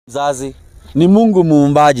Mzazi ni Mungu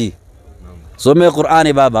muumbaji. Some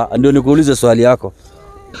Qur'ani baba, ndio nikuulize swali yako.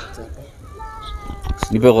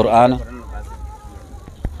 Nipe Qur'ani.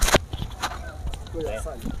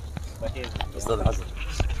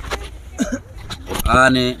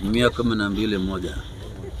 Qur'ani 112:1.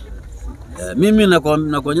 Mimi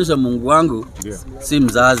nakuonyesha Mungu wangu si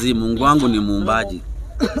mzazi, Mungu wangu ni muumbaji.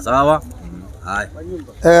 Sawa? Hai.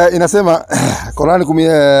 Inasema Qur'ani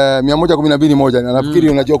 112:1. Nafikiri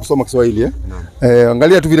unajua kusoma Kiswahili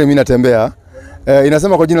angalia tu vile mimi natembea.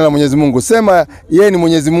 Inasema kwa jina la Mwenyezi Mungu, sema yeye ni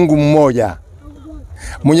Mwenyezi Mungu mmoja.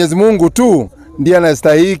 Mwenyezi Mungu tu ndiye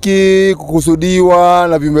anastahili kukusudiwa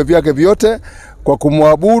na viumbe vyake vyote kwa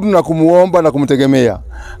kumwabudu na kumuomba na kumtegemea.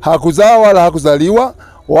 Hakuzaa wala hakuzaliwa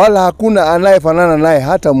wala hakuna anayefanana naye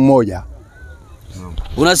hata mmoja.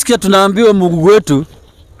 Unasikia tunaambiwa Mungu wetu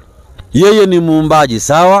yeye ni muumbaji,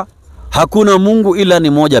 sawa? Hakuna Mungu ila ni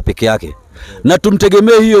moja peke yake. Na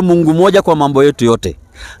tumtegemee hiyo Mungu moja kwa mambo yetu yote.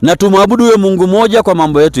 Na tumwabudu huyo Mungu moja kwa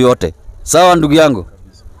mambo yetu yote. Sawa ndugu yangu?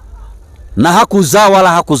 Na hakuzaa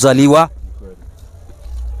wala hakuzaliwa.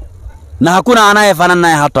 Na hakuna anayefanana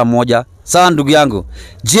naye hata mmoja. Sawa ndugu yangu?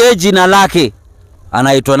 Je, jina lake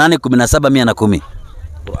anaitwa nani? 17:110.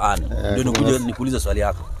 Qur'an. Ndio nikuulize swali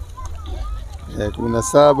yako.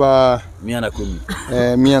 17:110.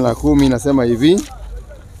 110 inasema hivi.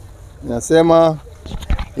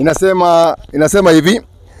 Inasema hivi.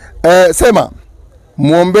 Sema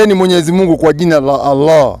muombeni Mwenyezi Mungu kwa jina la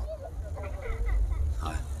Allah.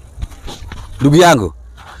 Ndugu yangu,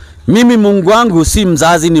 mimi Mungu wangu si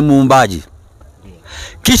mzazi, ni muumbaji.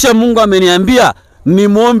 Kisha Mungu ameniambia ni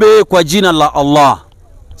muombe kwa jina la Allah.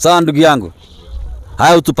 Sawa ndugu yangu?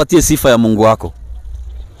 Haya, utupatie sifa ya Mungu wako.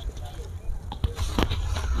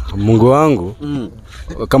 Mungu wangu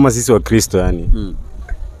kama sisi wakristo yani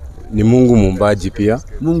ni Mungu muumbaji pia.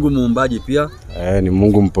 Mungu muumbaji pia. Ni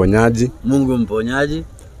Mungu mponyaji. Mungu mponyaji.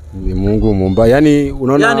 Ni Mungu muumbaji. Yani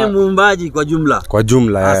unaona, yani muumbaji kwa jumla. Kwa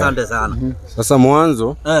jumla. Asante sana. Sasa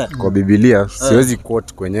mwanzo kwa Biblia siwezi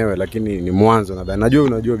quote kwenyewe, lakini ni mwanzo nadhani. Najua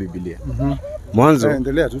unajua Biblia. Mwanzo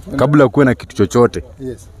kabla kuwe na kitu chochote.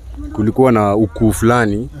 Kulikuwa na ukuu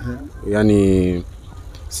fulani. Yani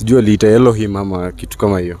sijui liita Elohim ama kitu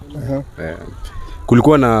kama hiyo.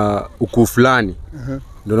 Kulikuwa na ukuu fulani.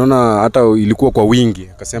 Ndio naona hata ilikuwa kwa wingi,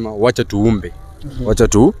 akasema wacha tuumbe. Wacha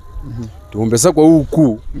tuumbe. Sasa kwa huu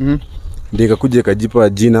ukuu ndio ikakuja ikajipa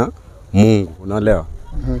jina Mungu, unaelewa?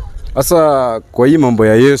 Sasa kwa hii mambo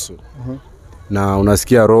ya Yesu na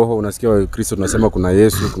unasikia roho, unasikia Wakristo tunasema kuna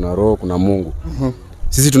Yesu, kuna roho, kuna Mungu.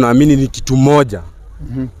 Sisi tunaamini ni kitu moja.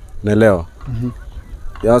 Unaelewa?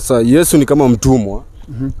 Sasa Yesu ni kama mtumwa.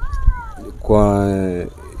 Kwa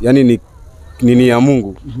yani ni nini ya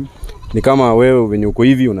Mungu. Ni kama wewe wenye uko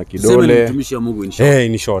hivi una kidole. Ni mtumishi wa Mungu in short.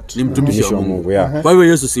 In short. Ni mtumishi wa Mungu. Kwa hiyo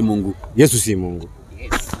Yesu si Mungu. Yesu si Mungu.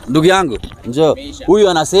 Ndugu yangu, njoo. Huyu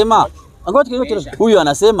anasema, huyu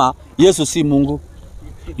anasema Yesu si Mungu.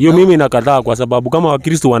 Hiyo mimi nakataa, kwa sababu kama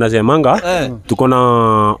Wakristo wanasemanga tuko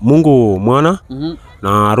na Mungu Mwana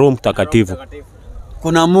na Roho Mtakatifu.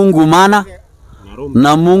 Kuna Mungu Mwana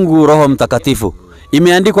na Mungu Roho Mtakatifu.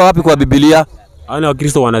 Imeandikwa wapi kwa Biblia? Ana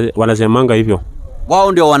Wakristo wanasemanga hivyo.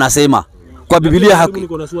 Wao ndio wanasema. Kwa Biblia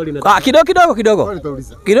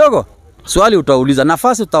kidogo. Swali utauliza,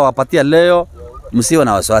 nafasi utawapatia leo, msiwe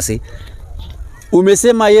na wasiwasi.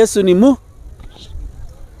 Umesema Yesu ni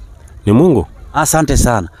Mungu. Asante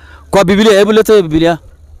sana. Kwa Biblia, hebu leta Biblia.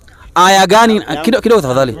 Aya gani kidogo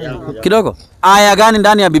tafadhali? Kidogo. Aya gani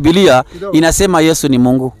ndani ya Biblia inasema Yesu ni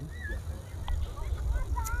Mungu?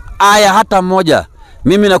 Aya hata moja.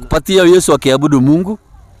 Mimi nakupatia Yesu akiabudu Mungu.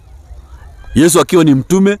 Yesu akiwa ni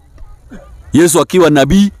mtume, Yesu akiwa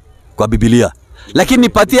nabii kwa Biblia. Lakini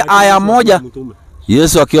nipatie aya moja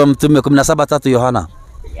Yesu akiwa mtume 17:3 Yohana.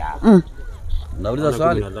 Nauliza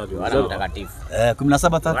swali. Bwana mtakatifu.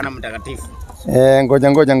 17:3. Bwana mtakatifu.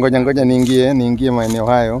 Ngoja niingie maeneo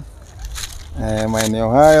hayo.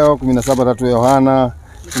 Maeneo hayo 17:3 Yohana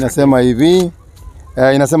inasema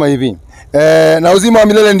hivi. Na uzima wa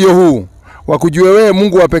milele ndio huu, wakujue wewe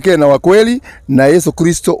Mungu wa pekee na wa kweli, na Yesu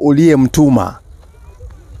Kristo uliyemtuma.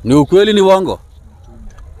 Ni ukweli ni uongo?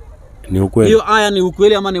 Ni ukweli. Hiyo aya ni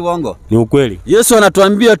ukweli ama ni uongo? Ni ukweli. Yesu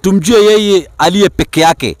anatuambia tumjue yeye aliye peke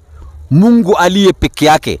yake. Mungu aliye peke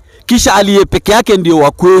yake. Kisha aliye peke yake ndio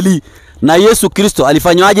wa kweli. Na Yesu Kristo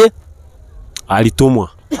alifanywaje? Alitumwa.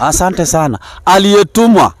 Asante sana.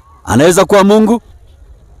 Aliyetumwa anaweza kuwa Mungu?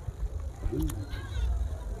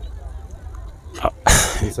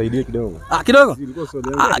 Nisaidie kidogo.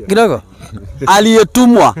 Kidogo.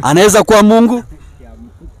 Aliyetumwa anaweza kuwa Mungu?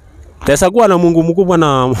 Tesa kuwa na Mungu mkubwa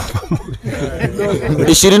na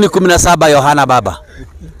 20:17 Yohana baba.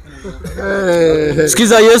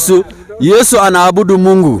 Sikiza, Yesu anaabudu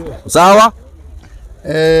Mungu. Sawa?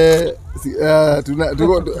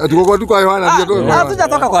 Tuko kwa Yohana.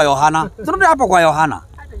 Hatujatoka kwa Yohana. Turudi hapo kwa Yohana.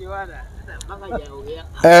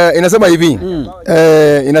 Inasema hivi.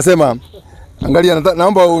 Inasema, angalia,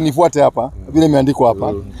 naomba unifuate hapa vile imeandikwa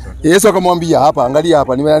hapa. Yesu akamwambia hapa, angalia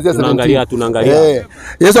hapa, nimeanzia 17. Tunaangalia.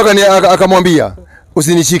 Yesu akamwambia,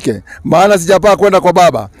 usinishike, maana sijapaa kwenda kwa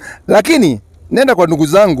Baba, lakini nenda kwa ndugu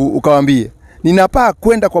zangu ukawaambie, ninapaa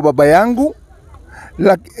kwenda kwa Baba yangu,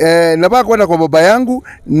 napaa kwenda kwa Baba yangu,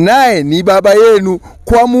 naye ni Baba yenu,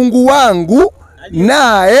 kwa Mungu wangu,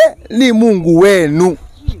 naye ni Mungu wenu.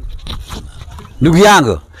 Ndugu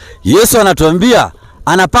yangu, Yesu anatuambia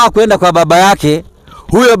anapaa kwenda kwa Baba yake.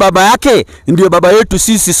 Huyo Baba yake ndio Baba yetu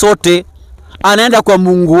sisi sote. Anaenda kwa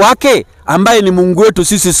Mungu wake ambaye ni Mungu wetu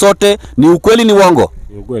sisi sote. Ni ukweli, ni uongo?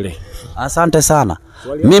 Ni ukweli. Asante sana.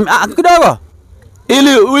 Mimi kidogo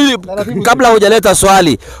ili kabla hujaleta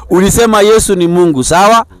swali, ulisema Yesu ni Mungu,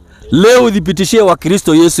 sawa? Leo udhibitishie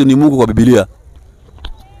Wakristo Yesu ni Mungu kwa Biblia.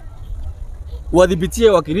 Wadhibitie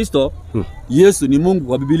Wakristo Yesu ni Mungu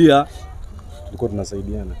kwa Biblia. Tuko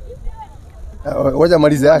tunasaidiana. Wacha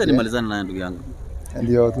malize yake. Nimalizane naye ndugu yangu.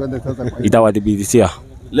 Ndio tuende sasa kwa Itawadhibitishia.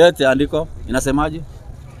 Lete andiko. Inasemaje?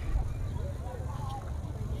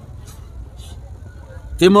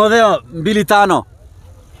 Timotheo 2:5.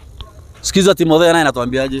 Sikiza Timotheo naye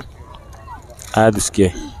anatuambiaje?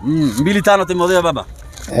 Tusikie. 2:5 Timotheo baba.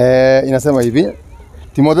 Inasema hivi.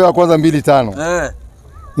 Timotheo wa kwanza 2:5.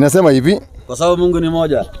 Inasema hivi. Kwa sababu Mungu ni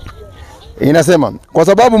mmoja. Inasema kwa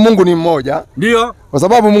sababu Mungu ni mmoja. Ndio. Kwa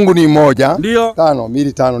sababu Mungu ni mmoja. Ndio.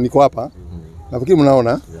 2:5 niko hapa. Nafikiri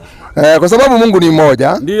mnaona. Kwa sababu Mungu ni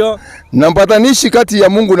mmoja. Ndio. Na mpatanishi kati ya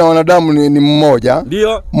Mungu na wanadamu ni mmoja.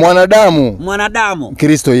 Ndio. Mwanadamu.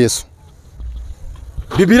 Kristo Yesu.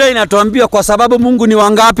 Biblia inatuambia kwa sababu Mungu ni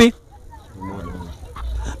wangapi?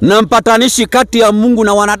 Na mpatanishi kati ya Mungu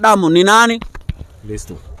na wanadamu ni nani?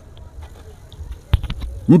 Kristo.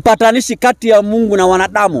 Mpatanishi kati ya Mungu na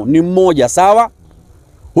wanadamu ni mmoja, sawa?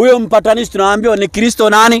 Huyo mpatanishi tunaambiwa ni Kristo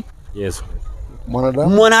nani? Yesu.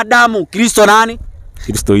 Mwanadamu. Kristo nani?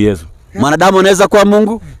 Kristo Yesu. Mwanadamu anaweza kuwa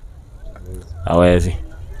Mungu? Hawezi.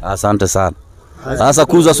 Asante sana. Sasa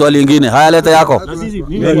kuza swali lingine. Haya, leta yako.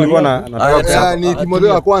 Nilikuwa nataka ni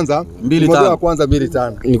Timotheo wa kwanza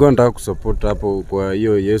 2:5. Nilikuwa nataka kusupport hapo kwa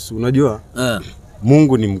hiyo Yesu. Unajua?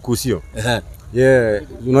 Mungu ni mkuu, sio?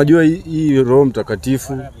 Unajua hii Roho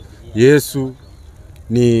Mtakatifu, Yesu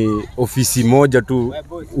ni ofisi moja tu.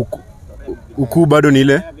 Ukuu bado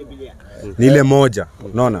ni ile moja.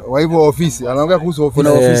 Unaona? Kwa hivyo ofisi, anaongea kuhusu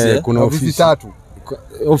ofisi. Kuna ofisi 3.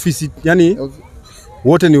 Ofisi, yani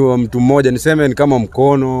wote ni wa mtu mmoja, niseme ni kama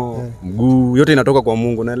mkono, mguu, yote inatoka kwa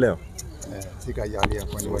Mungu, unaelewa?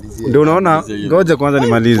 Ndio unaona, ngoja kwanza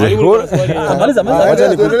nimalize.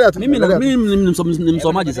 Mimi ni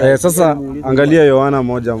msomaji sasa. Sasa angalia Yohana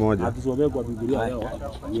 1:1. Atusomee kwa Biblia leo.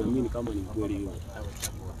 Niamini kama ni kweli hiyo.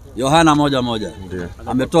 Yohana 1:1. Ndio.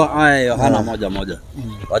 Ametoa aya Yohana 1:1.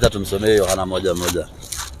 Wacha tumsomee Yohana 1:1.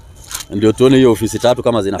 Ndio tuone hiyo ofisi 3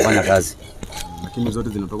 kama zinafanya kazi. Lakini zote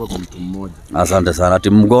zinatoka kwa mtu mmoja. Asante sana. Ati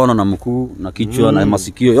mgono na mkuu na kichwa na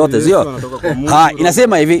masikio yote sio?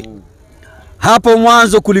 Inasema hivi. Hapo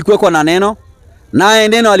mwanzo kulikuweko na neno, naye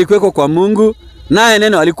neno alikuweko kwa Mungu, naye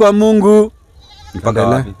neno alikuwa Mungu. Mpaka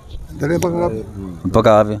wapi?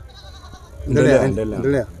 Mpaka wapi?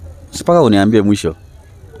 Endelea. Sipaka uniambie mwisho.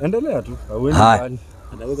 Endelea tu.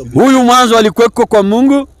 Huyu mwanzo alikuweko kwa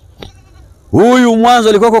Mungu. Huyu mwanzo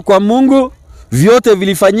alikuweko kwa Mungu. Vyote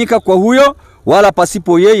vilifanyika kwa huyo, wala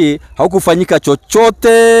pasipo yeye haukufanyika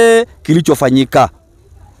chochote kilichofanyika.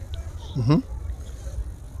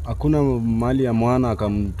 Hakuna mali ya mwana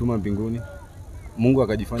akamtuma mbinguni. Mungu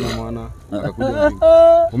akajifanya mwana akakuja mbinguni.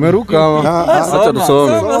 Umeruka. Acha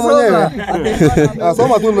tusome. Soma mwenyewe.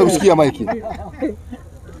 Soma tu, nimekusikia Mike.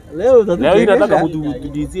 Leo nataka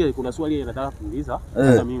kutudizie, kuna swali nataka kuuliza.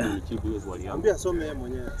 Sasa mimi nijibu hiyo swali yangu. Ambia some yeye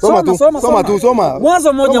mwenyewe. Soma.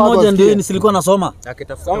 Mwanzo moja ndio nilikuwa nasoma.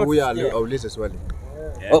 Akitafuta huyu aulize swali.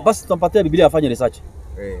 Basi tutampatia Biblia afanye research.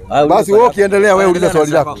 Basi wewe ukiendelea, wewe uliza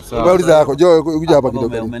swali lako. Wewe uliza yako. Jo, kuja hapa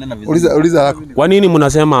kidogo. Uliza yako. Kwa nini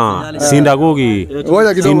mnasema sinagogi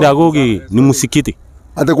ni msikiti?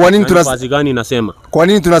 Hata kwa nini nasema? Kwa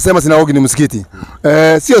nini tunasema sinagogi ni msikiti?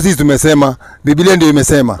 Sio sisi tumesema, Biblia ndio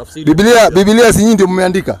imesema. Biblia si nyinyi ndio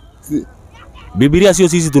mmeandika. Biblia sio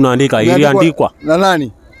sisi tunaandika, iliandikwa. Na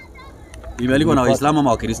nani? Imeandikwa na Waislamu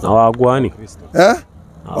ama Wakristo? Na Wakuhani.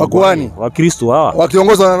 Wakuhani. Wakristo hawa.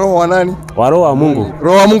 Wakiongozwa na roho wa nani? Wa roho wa Mungu.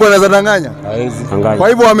 Roho wa Mungu anaweza danganya? Hawezi. Kwa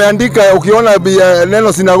hivyo wameandika, ukiona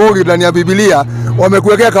neno sinagogi ndani ya Biblia,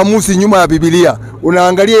 wamekuwekea kamusi nyuma ya Biblia.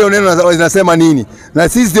 unaangalia hiyo neno linasema nini, na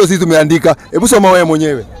sisi tumeandika. Hebu soma wewe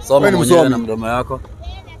mwenyewe. Soma mwenyewe na mdomo yako.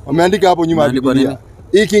 Wameandika hapo nyuma ya Biblia.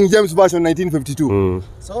 Hii King James version 1952.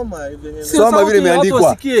 Soma vile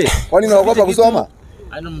imeandikwa. Kwani unaogopa kusoma?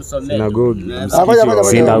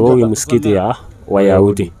 Sinagogi msikiti ya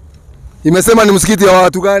Wayahudi. Imesema ni msikiti wa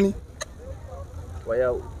watu gani?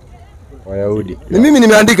 Wayahudi. Ni mimi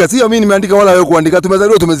nimeandika, sio mimi nimeandika wala wewe kuandika.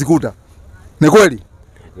 Tumezaliwa tumezikuta. Ni kweli?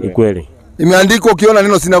 Ni kweli. Imeandikwa, ukiona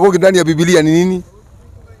neno sinagogi ndani ya Biblia ni nini?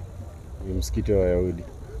 Ni msikiti wa Wayahudi.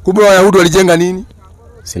 Kumbe Wayahudi walijenga nini?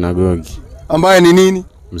 Sinagogi. Ambaye ni nini?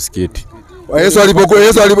 Msikiti.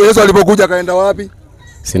 Yesu alipokuja kaenda wapi?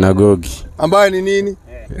 Sinagogi. Ambaye ni nini?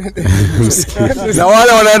 Na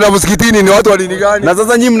wale wanaenda msikitini ni watu wa dini gani? Na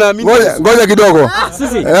sasa nyinyi mnaamini? Ngoja kidogo.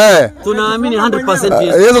 Sisi tunaamini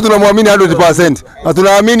 100% Yesu tunamwamini 100%. Na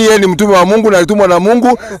tunaamini yeye ni mtume wa Mungu na alitumwa na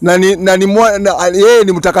Mungu na yeye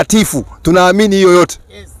ni mtakatifu. Tunaamini hiyo yote.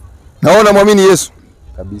 Naona muamini Yesu.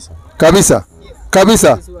 Kabisa.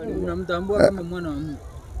 Unamtambua kama mwana wa Mungu.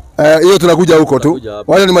 Hiyo tunakuja huko tu.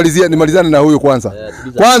 Wacha nimalizane na huyu kwanza.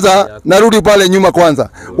 Narudi pale nyuma kwanza.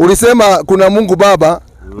 Ulisema kuna Mungu Baba,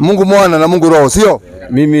 Mungu Mwana na Mungu Roho, sio?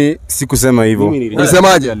 Mimi sikusema hivyo.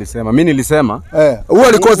 Ulisemaje? Mimi nilisema. Huyo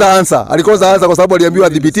alikosa answer. Alikosa answer kwa sababu aliambiwa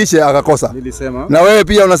adhibitishe akakosa. Nilisema. Na wewe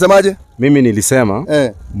pia unasemaje? Mimi nilisema.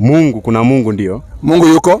 Mungu, kuna Mungu ndio. Mungu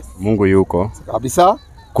yuko? Mungu yuko. Kabisa.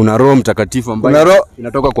 Kuna Roho Mtakatifu ambaye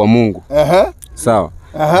inatoka kwa Mungu. Sawa.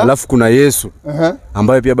 Alafu kuna Yesu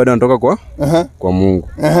ambaye pia bado anatoka kwa Mungu.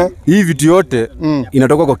 Hii vitu yote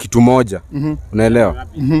inatoka kwa kitu moja. Unaelewa?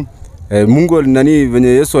 Mungu nani venye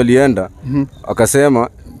Yesu alienda akasema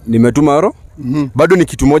nimetuma Roho. Bado ni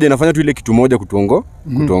kitu moja, inafanya tu ile kitu moja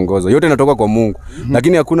kutuongoza. Yote inatoka kwa Mungu.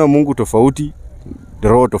 Lakini hakuna Mungu tofauti,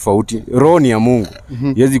 Roho tofauti. Roho ni ya Mungu.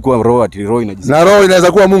 Yezi kuwa Roho ati Roho inajisikia. Na Roho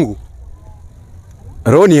inaweza kuwa Mungu.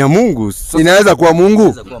 Roho ni ya Mungu. Inaweza kuwa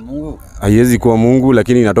Mungu. Haiwezi kuwa Mungu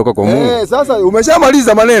lakini inatoka kwa Mungu. Sasa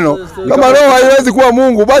umeshamaliza maneno. Kama Roho haiwezi kuwa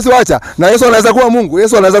Mungu basi wacha. Na Yesu anaweza kuwa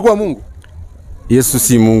Mungu. Yesu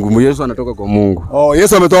si Mungu. Yesu anatoka kwa Mungu.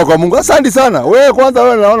 Yesu ametoka kwa Mungu. Asante sana. Wewe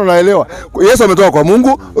kwanza naona unaelewa. Yesu ametoka kwa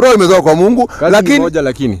Mungu, Roho imetoka kwa Mungu,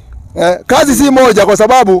 lakini kazi si moja kwa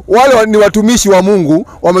sababu wale ni watumishi wa Mungu,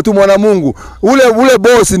 wametumwa na Mungu. Ule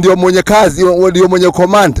boss ndio mwenye kazi, ndio mwenye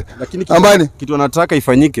command. Lakini kitu anataka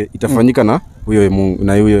ifanyike, itafanyika na huyo Mungu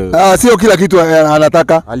na huyo. Sio kila kitu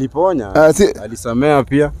anataka. Aliponya, alisamea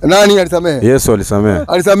pia. Nani alisamehe? Yesu alisamea.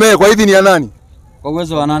 Alisamehe kwa idhini ya nani? Kwa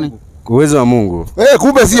uwezo wa nani? Uwezo wa Mungu.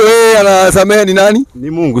 Kumbe sio yeye anasamehe, ni nani? Ni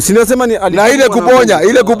Mungu. Si nasema ni na ile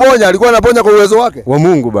kuponya alikuwa anaponya kwa uwezo wake. Wa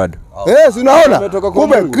Mungu bado. Si unaona?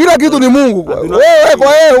 Kumbe kila kitu ni Mungu.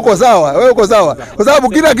 Wewe uko sawa. Kwa sababu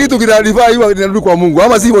kila kitu kinarudi kwa Mungu.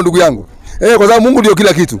 Ama sivyo ndugu yangu? Kwa sababu Mungu ndio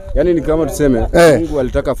kila kitu. Yaani ni kama tuseme Mungu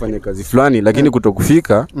alitaka afanye kazi fulani lakini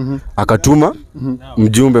kutokufika akatuma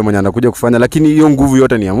mjumbe mwenye anakuja kufanya, lakini hiyo nguvu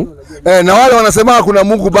yote ni ya Mungu. Na wale wanasema kuna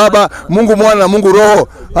Mungu Baba, Mungu Mwana na Mungu Roho.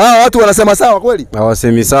 Watu wanasema sawa kweli?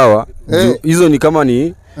 Hawasemi sawa. Hizo ni kama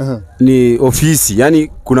ni ofisi.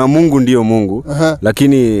 Yaani kuna Mungu ndio Mungu,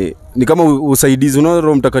 lakini ni kama usaidizi. Unaona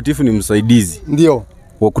Roho Mtakatifu ni msaidizi. Ndio.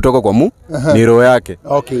 Wa kutoka kwa Mungu, ni roho yake.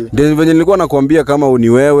 Ndio venye nilikuwa nakwambia kama ni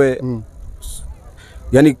wewe.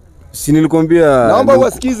 Yaani si nilikwambia naomba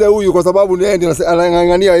uwasikize huyu kwa sababu yeye ndiye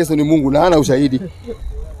anang'ang'ania Yesu ni Mungu na hana ushahidi.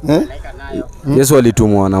 Yesu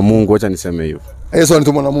alitumwa na Mungu, acha niseme hivyo. Yesu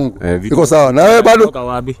alitumwa na Mungu. Iko sawa. Na wewe bado alitoka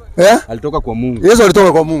wapi? Alitoka kwa Mungu. Yesu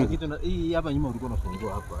alitoka kwa Mungu. Hii hapa nyuma ulikuwa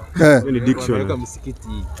unafungua hapa. Ni dictionary. Kama msikiti.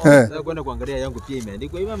 Sasa kwenda kuangalia yangu pia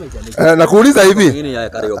imeandikwa hivi ama imeandikwa. Nakuuliza hivi. Nyingine ya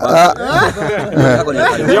Karioba.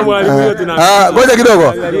 Ndio mwalimu huyo tuna. Ngoja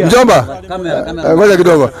kidogo. Mjomba. Ngoja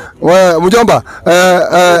kidogo. Mjomba.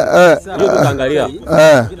 Ndio tutaangalia.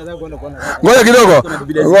 Ngoja kidogo.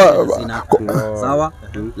 Sawa.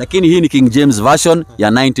 Lakini hii ni King James version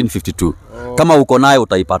ya 1952. Kama uko nayo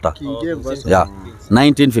utaipata.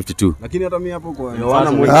 1952. Lakini hata mimi hapo kwa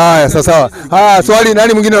Yohana sawa. Swali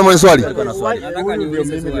nani mwingine mwenye swali?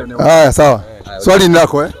 Sawa. Swali ni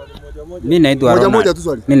lako Mimi naitwa Ronald.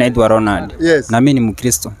 Mimi naitwa Ronald. Na mimi ni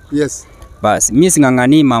Mkristo. Basi mimi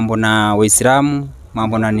singangani mambo na Waislamu,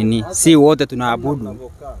 mambo na nini. Si wote tunaabudu.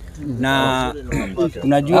 Na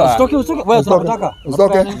tunajua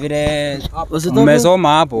Usoke. Vile umesoma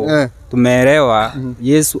hapo tumeelewa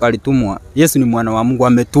Yesu alitumwa. Yesu ni mwana wa Mungu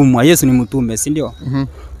ametumwa. Yesu ni mtume, si ndio?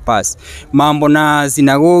 Basi mambo na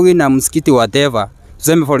sinagogi na msikiti whatever.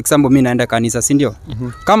 Tuseme for example mimi naenda kanisa, si ndio?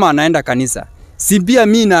 Kama anaenda kanisa, Si pia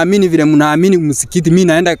mimi naamini vile mnaamini msikiti, mimi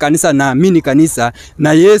naenda kanisa, naamini kanisa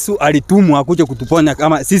na Yesu alitumwa akuje kutuponya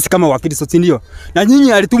kama sisi kama wakristo, si ndio? Na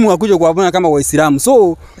nyinyi alitumwa akuje kuwaponya kama Waislamu.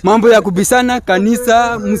 So mambo ya kubishana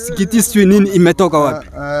kanisa, msikiti sio nini imetoka wapi?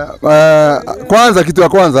 Kwanza kitu ya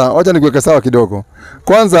kwanza, acha nikuweke sawa kidogo.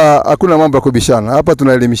 Kwanza hakuna mambo ya kubishana. Hapa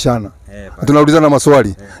tunaelimishana. Tunaulizana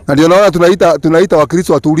maswali. Na ndio naona tunaita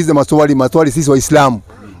wakristo watuulize maswali sisi Waislamu.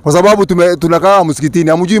 Kwa sababu tunakaa msikitini,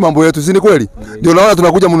 hamjui mambo yetu, si ni kweli? Ndio naona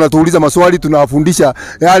tunakuja mnatuuliza maswali, tunawafundisha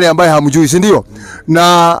yale ambayo hamjui, si ndio?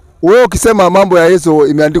 Na wewe ukisema mambo ya Yesu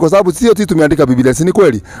imeandikwa, sababu sio sisi tumeandika Biblia, si ni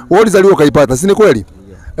kweli? Wewe ulizaliwa kaipata, si ni kweli?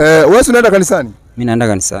 Wewe unaenda kanisani? Mimi naenda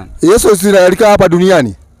kanisani. Yesu alikaa hapa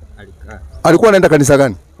duniani? Alikuwa anaenda kanisa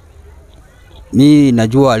gani? Mimi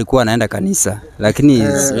najua alikuwa anaenda kanisa, lakini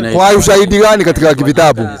kwa ushahidi gani katika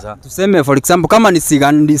vitabu? Tuseme for example kama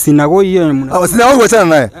ni sinagogi hiyo. Sinagogi wachana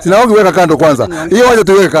naye. Sinagogi weka kando kwanza. Hiyo wacha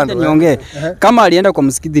tuweke kando. Niongee. Kama alienda kwa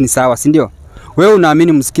msikiti ni sawa, si ndio? Wewe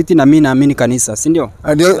unaamini msikiti na mimi naamini kanisa, si ndio?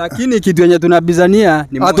 Lakini kitu yenye tunabizania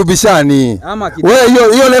ni hatubishani.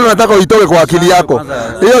 Wewe hiyo neno nataka uitoke kwa akili yako.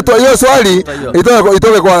 Hiyo swali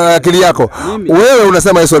itoke kwa akili yako. Wewe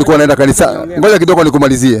unasema Yesu alikuwa anaenda kanisa. Ngoja kidogo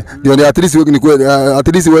nikumalizie. Ndio at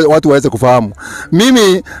least watu waweze kufahamu.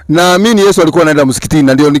 Mimi naamini Yesu alikuwa anaenda msikitini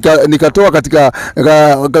na ndio nikatoa katika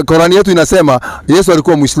Qur'an yetu inasema Yesu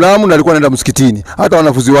alikuwa Muislamu na alikuwa anaenda msikitini. Hata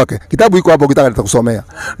wanafunzi wake. Kitabu iko hapo ukitaka nitakusomea.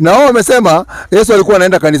 Na wao wamesema Yesu alikuwa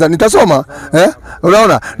anaenda kanisani. Nitasoma,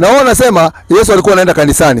 unaona? Na wao wanasema Yesu alikuwa anaenda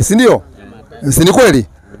kanisani, si ndio? Si ni kweli?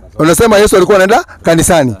 Unasema Yesu alikuwa anaenda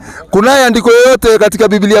kanisani. Kunaye andiko yoyote katika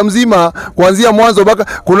Biblia mzima kuanzia mwanzo mpaka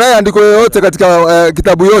kunaye andiko yoyote katika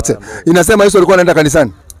kitabu yote inasema Yesu alikuwa anaenda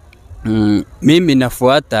kanisani? Mimi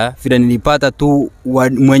nafuata vile nilipata tu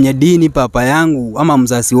mwenye dini papa yangu ama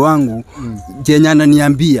mzazi wangu jenye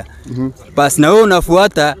ananiambia. Basi na wewe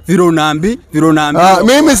unafuata vile unaambiwa.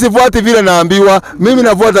 Mimi sifuati vile naambiwa. Mimi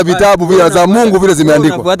nafuata vitabu vile za Mungu vile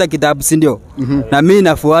zimeandikwa. Nafuata kitabu, si ndio? Na mimi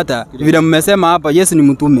nafuata vile mmesema hapa Yesu ni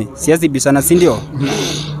mtume. Siasi bishana, si ndio?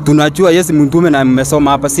 Tunajua Yesu mtume na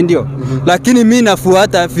mmesoma hapa, si ndio? Lakini mimi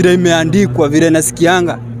nafuata vile imeandikwa, vile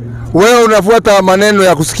nasikianga. Wewe unafuata maneno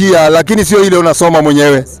ya kusikia lakini sio ile unasoma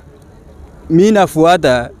mwenyewe. Mimi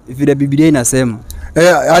nafuata vile Biblia inasema.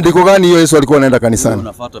 Andiko gani hiyo Yesu alikuwa anaenda kanisani?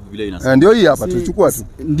 Unafuata Biblia inasema. Ndio hii hapa tuchukua tu.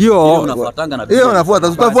 Ndio. Unafuatanga na Biblia. Hiyo unafuata,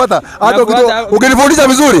 tutafuata. Hata ukinifundisha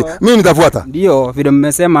vizuri, mimi nitafuata. Ndio, vile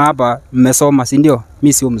mmesema hapa, mmesoma, si ndio?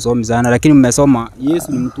 Mimi sio msomi sana lakini mmesoma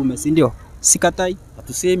Yesu ni mtume, si ndio? Sikatai.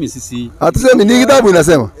 Hatusemi sisi. Hatusemi, ni kitabu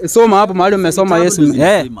inasema. Soma hapo mahali umesoma Yesu.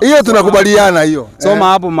 Hiyo tunakubaliana hiyo. Soma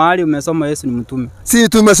hapo mahali umesoma Yesu ni mtume. Si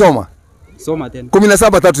tumesoma. Soma tena.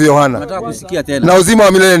 17:3 Yohana. Nataka kusikia tena. Na uzima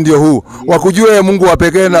wa milele ndio huu, wakujue Mungu wa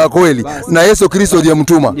pekee na kweli na Yesu Kristo ndiye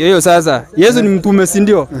mtuma. Hiyo sasa, Yesu ni mtume, si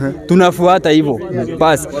ndio? Tunafuata hivyo.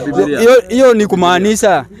 Basi. Hiyo ni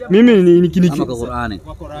kumaanisha mimi ni Qur'an.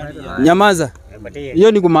 Nyamaza.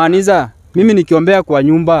 Hiyo ni kumaanisha mimi nikiombea kwa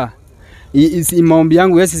nyumba maombi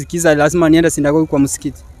yangu Yesu sikiza, lazima niende sinagogi kwa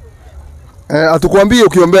msikiti. Hatukwambii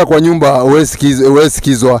ukiombea kwa nyumba uwe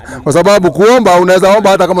sikizwa. Kwa sababu kuomba unaweza omba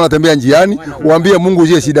hata kama unatembea njiani, uambie Mungu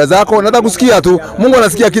je shida zako, nataka kusikia tu. Mungu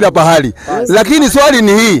anasikia kila pahali. Lakini swali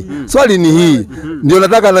ni hii. Ndio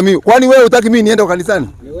nataka na mimi. Kwani wewe hutaki mimi niende kanisani?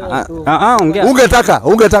 Ongea.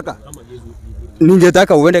 Ungetaka.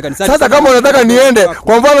 Ningetaka uende kanisani. Sasa kama unataka niende,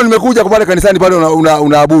 kwa mfano nimekuja pale kanisani pale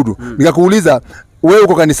unaabudu. Nikakuuliza wewe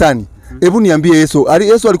uko kanisani? Hebu niambie Yesu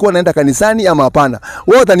alikuwa anaenda kanisani ama hapana?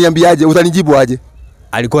 Wewe utaniambiaje? Utanijibu aje?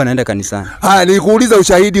 Alikuwa anaenda kanisani. Nilikuuliza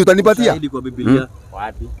ushahidi utanipatia? Ushahidi kwa Biblia.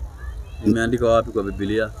 Wapi? Imeandika wapi kwa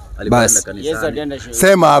Biblia? Alikuwa anaenda kanisani.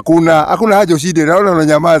 Sema hakuna haja ushinde. Naona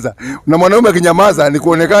unanyamaza. Na mwanaume akinyamaza ni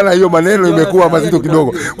kuonekana hiyo maneno imekuwa mazito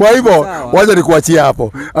kidogo. Kwa hivyo wacha nikuachia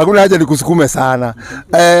hapo. Hakuna haja nikusukume sana.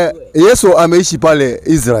 Yesu ameishi pale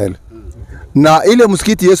Israel. Na ile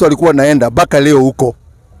msikiti Yesu alikuwa anaenda mpaka leo huko.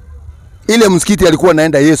 Ile msikiti alikuwa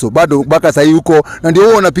anaenda Yesu bado mpaka sasa hivi huko, na ndio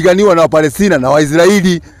wao wanapiganiwa na Wapalestina na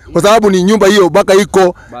Waisraeli kwa sababu ni nyumba hiyo mpaka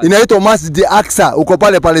iko inaitwa Masjid Aqsa uko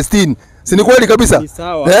pale Palestine. Si ni kweli kabisa? Ni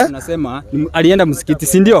sawa, tunasema alienda msikiti,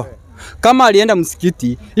 si ndio? Kama alienda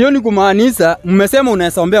msikiti, hiyo ni kumaanisha mmesema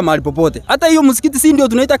unaweza ombea mahali popote. Hata hiyo msikiti si ndio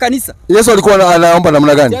tunaita kanisa? Yesu alikuwa anaomba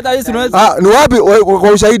namna gani? Ni wapi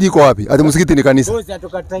kwa ushahidi iko wapi? Ati msikiti ni kanisa.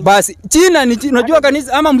 Basi China ni unajua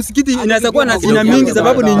kanisa ama msikiti inaweza kuwa na jina mingi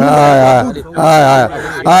sababu ni nyumba.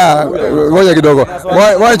 Haya. Ngoja kidogo.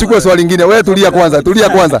 Wewe chukua swali lingine. Wewe tulia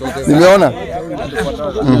kwanza. Nimeona.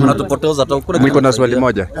 Unatupoteza tu. Niko na swali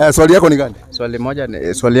moja. Swali yako ni gani?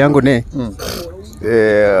 Swali yangu ni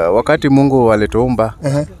wakati Mungu alituumba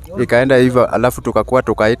ikaenda hivyo, alafu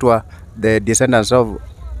tukaitwa the descendants of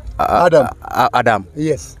Adam.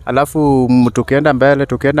 Yes. Alafu tukienda mbele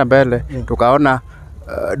tukaona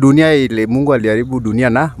dunia ile Mungu aliharibu dunia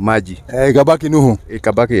na maji. Ikabaki Nuhu.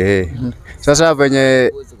 Ikabaki Sasa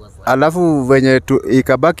venye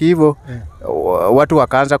ikabaki hivyo watu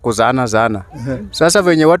wakaanza kuzaana. Sasa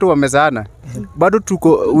venye watu wamezaana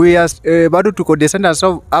bado tuko descendants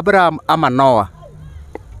of Abraham ama Noah.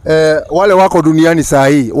 Wale wako duniani saa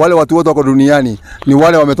hii, wale watu wote wako duniani ni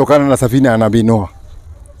wale wametokana na safina ya Nabii Noah.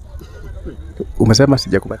 Umesema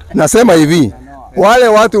sijakupata. Nasema hivi, wale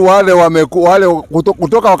watu wale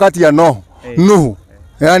kutoka wakati ya Nuhu.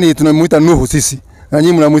 Yaani tunamuita Nuhu sisi. Na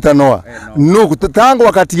nyinyi mnamuita Noah. Nuhu tangu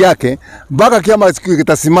wakati yake mpaka kiama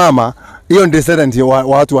kitasimama, hiyo ni descendant wa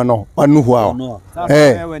watu wa Nuhu hao.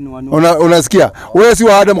 Unasikia? Wewe si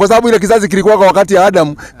wa Adam kwa sababu ile kizazi kilikuwa kwa wakati ya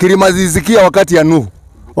Adam kilimalizikia wakati ya Nuhu.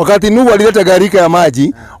 Wakati Nuhu alileta gharika ya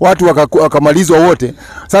maji, watu wakamalizwa wote.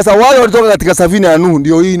 Sasa wale walitoka katika safina ya Nuhu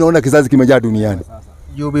ndio hii inaona kizazi kimejaa duniani.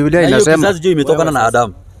 Biblia inasema kizazi hicho imetokana na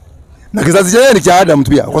Adam. Na kizazi chenyewe ni cha Adam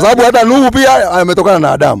pia. Kwa sababu hata Nuhu pia ametokana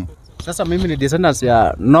na Adam. Sasa mimi ni descendants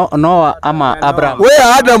ya Noah ama Abraham. Wewe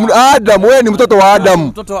Adam wewe ni mtoto wa Adam.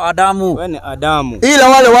 Mtoto wa Adamu. Wewe ni Adamu. Ila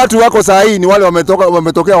wale watu wako saa hii ni wale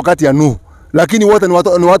wametokea wakati ya Nuhu. Lakini wote ni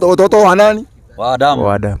watoto wa nani? Wa Adamu.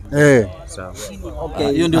 Sawa.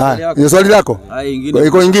 Okay, hiyo ndio swali yako. Hiyo swali lako? Ingine.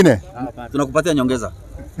 Iko ingine? Tunakupatia nyongeza.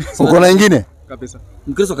 Uko na ingine? Kabisa.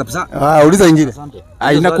 Mkristo kabisa. Uliza ingine.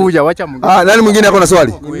 Inakuja wacha mwingine. Nani mwingine ako na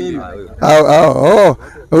swali?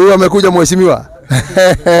 Huyu amekuja mheshimiwa.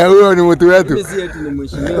 Huyo ni mtu wetu. Mimi si eti ni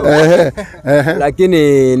mheshimiwa.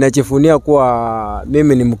 Lakini najivunia kuwa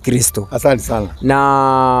mimi ni Mkristo. Asante sana.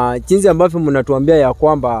 Na jinsi ambavyo mnatuambia ya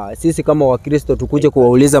kwamba sisi kama Wakristo tukuje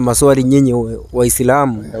kuwauliza maswali nyinyi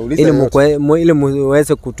Waislamu ili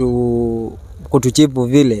muweze kutujibu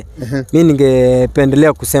vile. Mimi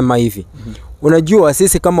ningependelea kusema hivi. Unajua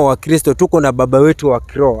sisi kama Wakristo tuko na baba wetu wa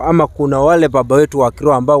kiroho, ama kuna wale baba wetu wa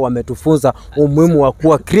kiroho ambao wametufunza umuhimu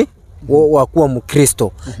wa kuwa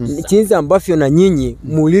Mkristo. Jinsi ambavyo na nyinyi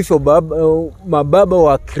mulivyo mababa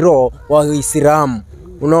wa kiroho wa Uislamu.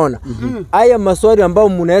 Unaona? Haya maswali ambayo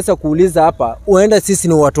mnaweza kuuliza hapa, huenda sisi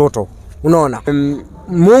ni watoto. Unaona?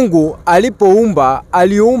 Mungu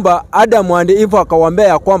aliumba Adamu and Eve akawaambia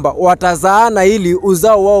ya kwamba watazaana ili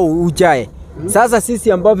uzao wao ujae. Sasa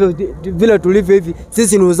sisi ambavyo vile tulivyo hivi,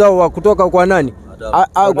 sisi ni uzao wa kutoka kwa nani?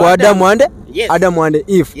 Kwa Adamu and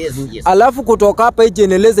Eve. Yes. Alafu kutoka hapa hii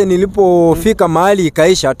jeneleze nilipofika mahali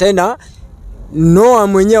ikaisha tena Noah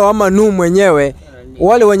mwenyewe ama Nuhu mwenyewe,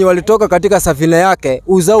 wale wenye walitoka katika safina yake,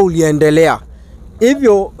 uzao uliendelea.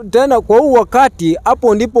 Hivyo tena kwa huu wakati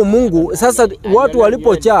hapo ndipo Mungu sasa watu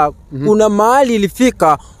walipochaa, kuna mahali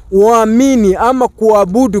ilifika waamini ama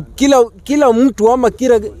kuabudu kila mtu ama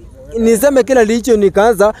niseme kila licho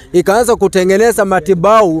ikaanza kutengeneza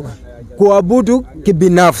matibau kuabudu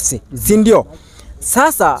kibinafsi, si ndio?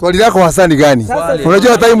 Sasa swali lako Hasani gani?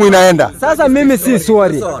 Unajua time inaenda. Sasa mimi si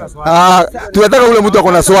swali. Tunataka ule mtu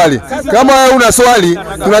akona swali. Kama wewe una swali,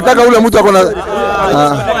 tunataka ule mtu akona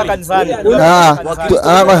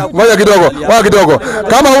ngoja kidogo.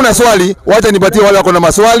 Kama una swali, wacha nipatie wale wako na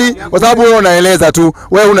maswali kwa sababu wewe unaeleza tu.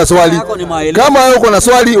 Wewe una swali. Kama wewe uko na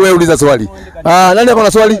swali, wewe uliza swali. Nani ako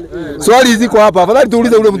na swali? Swali ziko hapa. Afadhali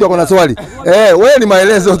tuulize ule mtu akona swali. Wewe ni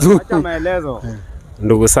maelezo tu.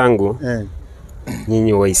 Ndugu zangu.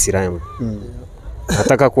 Nyinyi Waislamu.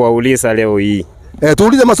 Nataka kuwauliza leo hii.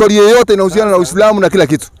 Tuulize maswali yoyote inahusiana na Uislamu na kila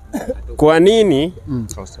kitu. Kwa nini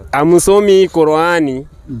amsomi Qur'ani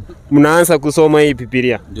mnaanza kusoma hii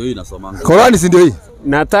Biblia? Ndio hii nasoma. Qur'ani si ndio hii?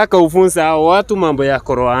 Nataka ufunze hao watu mambo ya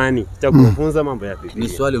Qur'ani, cha kufunza mambo ya Biblia. Ni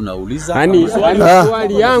swali unauliza? Yaani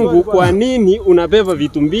swali yangu, kwa nini unabeba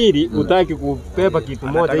vitu mbili, utaki kubeba kitu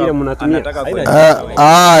moja ile mnatumia?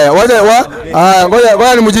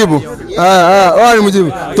 Ngoja nimjibu.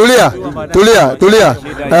 Nimjibu.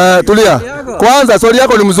 Tulia. Kwanza swali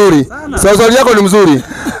yako ni mzuri. Swali yako ni mzuri.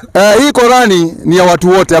 Hii Qur'ani ni ya watu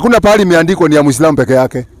wote. Hakuna pahali imeandikwa ni ya Muislamu peke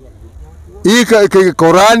yake. Hii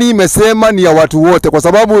Qur'ani imesema ni ya watu wote kwa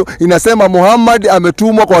sababu inasema Muhammad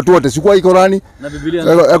ametumwa kwa watu wote. Sikuwa hii Qur'ani? Na Biblia.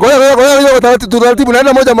 Ngoja tutaratibu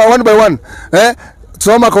naenda moja one by one.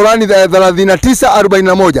 Soma Qur'ani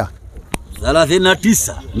 39:41.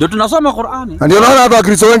 39. Ndio tunasoma Qur'ani. Ndio naona hata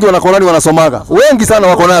Wakristo wengi wana Qur'ani wanasomaga. Wengi sana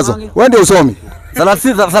wako nazo. Wewe ndio usomi.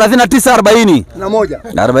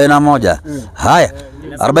 39:41. Haya.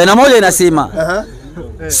 41 inasema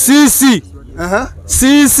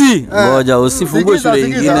sisi ngoja usifungue shule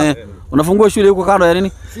nyingine. Unafungua shule huko kando ya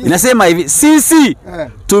nini? Inasema hivi, sisi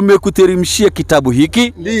tumekuteremshia kitabu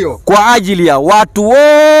hiki kwa ajili ya watu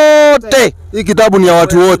wote. Hii kitabu ni ya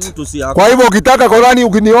watu wote. Kwa hivyo ukitaka Qur'ani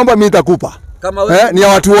ukiniomba mimi nitakupa. Ni ya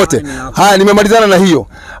watu wote. Haya, nimemalizana na hiyo.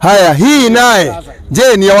 Haya, hii naye,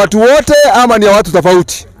 je, ni ya watu wote ama ni ya watu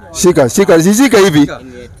tofauti? Shika hivi.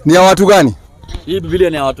 Ni ya watu gani? Hii Biblia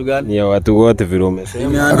ni ya watu gani? Ni ya watu wote vile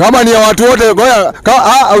umesema. Kama ni ya watu wote, ngoja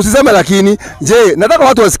usiseme lakini. Je, nataka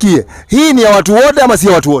watu wasikie. Hii ni ya watu wote ama si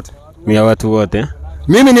ya watu wote? Ni ya watu wote.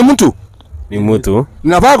 Mimi ni mtu. Ni mtu.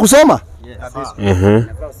 Nafaa kusoma?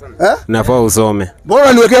 Nafaa usome.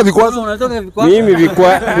 Bora niwekea vikwazo.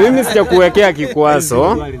 Mimi sijakuwekea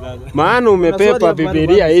kikwazo. Maana umepepa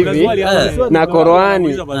Biblia hivi na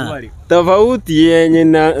Qur'ani. Tofauti yenye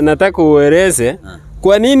nataka ueleze.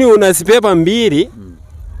 Kwa nini unasipepa mbili?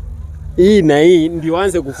 Hii na hii ndio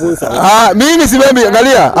anze kufunza. Mimi simemi,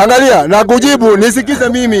 angalia na kujibu, nisikize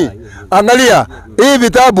mimi. Angalia, hii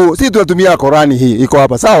vitabu si tunatumia Qur'ani, hii iko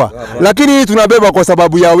hapa sawa? Lakini hii tunabeba kwa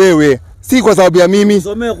sababu ya wewe, si kwa sababu ya mimi.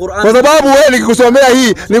 Kwa sababu wewe nikikusomea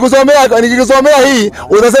hii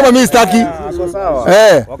utasema mimi sitaki.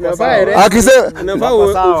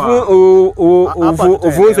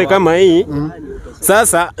 Ufunze kama hii.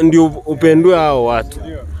 Sasa ndio upendwe hao watu.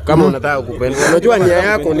 Kama unataka kupenda. Unajua nia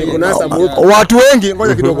yako ni kunasa moto. Watu wengi,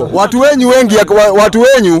 ngoja kidogo. Watu wenyu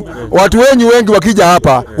wengi wakija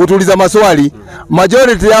hapa kutuliza maswali,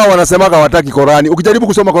 majority yao wanasemaga wataki Qur'ani. Ukijaribu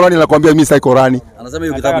kusoma Qur'ani anakuambia mimi sitaki Qur'ani. Anasema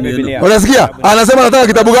hiyo kitabu ni nini? Unasikia? Anasema nataka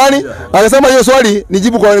kitabu gani? Anasema hiyo swali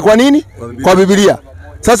nijibu kwa nini? Kwa Biblia.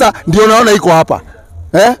 Sasa ndio naona iko hapa.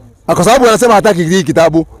 Kwa sababu anasema hataki hii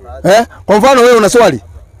kitabu. Kwa mfano wewe una swali?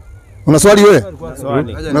 Unaswali wewe?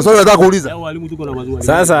 Unaswali nataka kuuliza.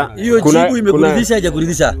 Sasa hiyo jibu imekuridhisha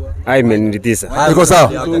hajakuridhisha? Imeniridhisha. Iko sawa?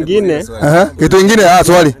 Kitu kingine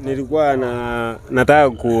swali. Nilikuwa nataka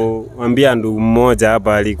kuambia ndugu mmoja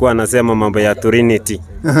hapa alikuwa anasema mambo ya Trinity.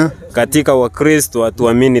 Katika wakristo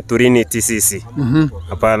hatuamini Trinity sisi.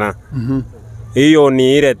 Hapana. Hiyo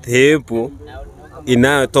ni ile tepu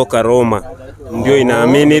inayotoka Roma. Ndio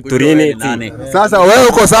inaamini Trinity. Sasa wewe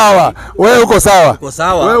uko sawa.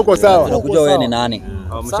 Tunakuja wewe ni nani?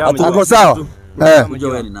 Uko sawa? Tunakuja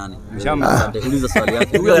wewe ni nani? Uliza swali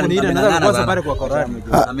yake.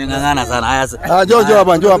 Ameng'ang'ana sana. Haya.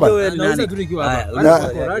 Njoo hapa.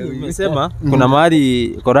 Nimesema kuna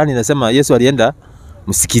mahali Qur'an inasema Yesu alienda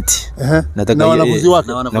msikiti. Na wanafunzi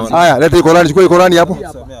wake. Haya, leta Qur'ani, chukua Qur'ani hapo.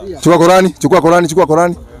 Chukua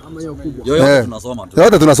Qur'ani.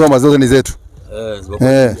 Yote tunasoma, zote ni zetu.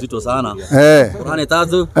 Mzito sana. Qur'ani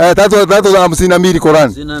 352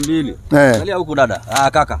 Qur'ani. 52. Angalia huku dada.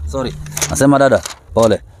 Kaka, sorry. Nasema dada,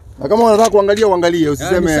 pole. Kama unataka kuangalia uangalie,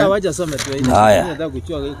 usiseme. Sawa, acha some tu hii. Haya. Nataka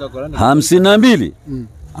kuchua Qur'ani. 52.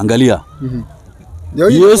 Angalia.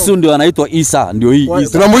 Yesu ndio anaitwa Isa, ndio hii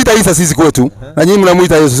Isa. Tunamuita Isa sisi kwetu. Na nyinyi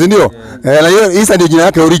mnamuita Yesu, si ndio? Na Isa ndio jina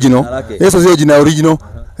yake original. Yesu sio jina original.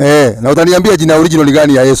 Na utaniambia jina original ni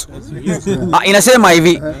gani ya Yesu? Inasema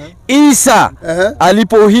hivi, Isa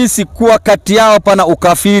alipohisi kuwa kati yao pana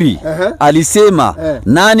ukafiri, alisema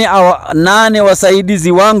nane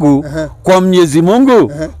wasaidizi wangu kwa Mwenyezi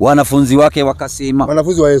Mungu? Wanafunzi wake wakasema,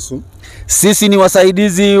 wanafunzi wa Yesu, sisi ni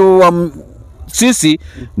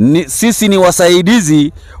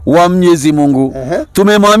wasaidizi wa Mwenyezi Mungu.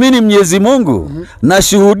 Tumemwamini Mwenyezi Mungu na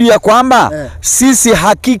shuhudia kwamba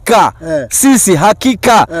sisi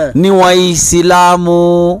hakika ni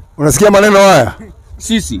Waislamu. Unasikia maneno haya?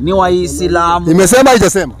 Sisi ni Waislamu. Imesema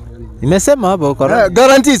haijasema? Imesema hapo Qur'an.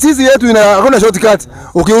 Guarantee sisi yetu hakuna shortcut.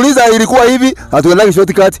 Ukiuliza ilikuwa hivi, hatuendagi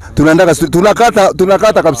shortcut,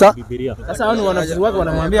 tunakata kabisa. Sasa wao wanafunzi wake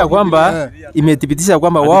wanamwambia kwamba imethibitisha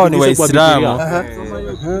kwamba wao ni Waislamu.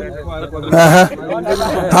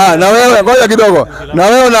 Na wewe ngoja kidogo. Na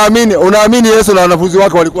wewe unaamini Yesu na wanafunzi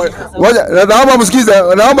wake walikuwa. Ngoja, naomba msikize,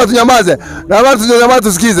 naomba tunyamaze. Naomba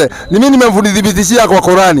tusikize. Ni mimi nimemfundithibitishia kwa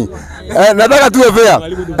Qur'ani. Nataka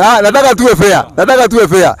tuwe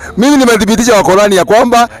fair. Mimi nimethibitisha kwa Qur'ani ya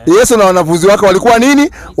kwamba Yesu na wanafunzi wake walikuwa nini?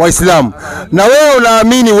 Waislamu. Na wewe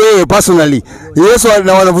unaamini wewe personally Yesu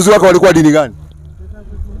na wanafunzi wake walikuwa dini gani?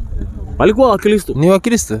 Walikuwa wakristo. Ni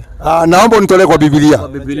wakristo. Naomba unitolee kwa Biblia. Kwa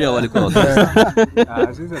Biblia walikuwa wakristo.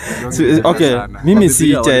 Okay, mimi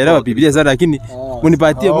sijaelewa Biblia sana lakini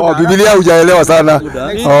munipatie Biblia hujaelewa sana.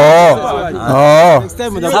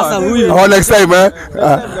 Sasa huyu. Next time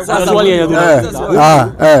Sasa swali ya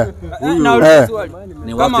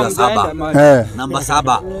ni watu wa 7. Namba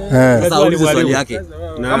 7. Sasa ulize swali yake.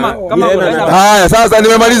 Haya, sasa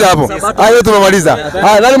nimemaliza hapo. Haya, tumemaliza.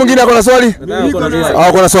 Haya, nani mwingine ako na swali?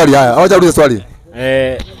 Kuna swali. Haya, acha ulize swali.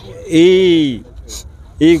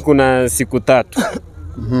 Hii kuna siku 3.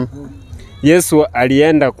 Yesu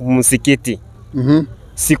alienda kumsikiti.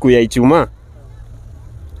 Siku ya Ijumaa.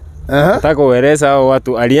 Nataka ueleza hao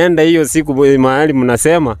watu alienda hiyo siku mahali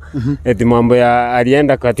mnasema eti mambo ya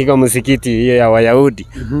alienda katika msikiti hiyo ya Wayahudi.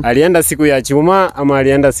 Alienda siku ya Ijumaa ama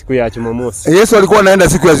alienda siku ya Jumamosi? Yesu alikuwa anaenda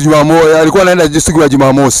siku ya Jumamosi, alikuwa anaenda siku ya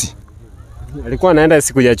Jumamosi. Alikuwa anaenda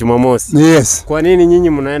siku ya Jumamosi. Yes. Kwa nini nyinyi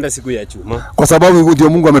mnaenda siku ya Ijumaa? Kwa sababu ndio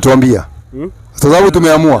Mungu ametuambia. Kwa sababu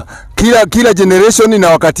tumeamua kila generation na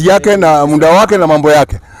wakati yake na muda wake na mambo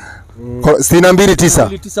yake.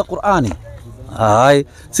 62:9 Qur'ani. Hai,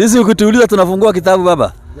 sisi ukituuliza tunafungua kitabu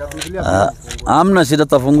baba. Hamna shida,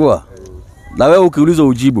 tutafungua. Na wewe ukiulizwa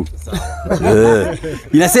ujibu.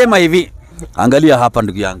 Inasema hivi. Angalia hapa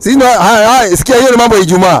ndugu yangu. Sisi sikia, hiyo ni mambo ya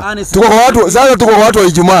Ijumaa. Tuko kwa watu sasa, tuko kwa watu wa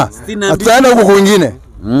Ijumaa. Tutaenda huko kwingine.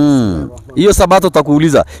 Hiyo Sabato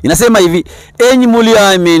tutakuuliza. Inasema hivi, enyi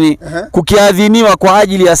mlioamini, kukiadhiniwa kwa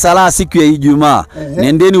ajili ya sala siku ya Ijumaa,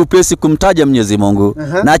 nendeni upesi kumtaja Mwenyezi Mungu.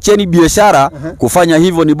 Na acheni biashara, kufanya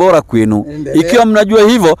hivyo ni bora kwenu. Ikiwa mnajua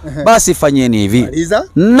hivyo, basi fanyeni hivi.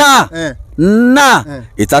 Na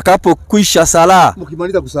itakapokwisha sala,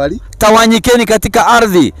 mkimaliza kusali, tawanyikeni katika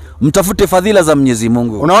ardhi, mtafute fadhila za Mwenyezi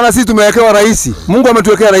Mungu. Unaona, sisi tumewekewa rahisi. Mungu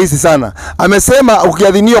ametuwekea rahisi sana. Amesema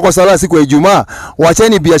ukiadhiniwa kwa sala siku ya Ijumaa,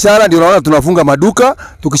 wacheni biashara. Ndio unaona tunafunga maduka.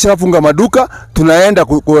 Tukishafunga maduka, tunaenda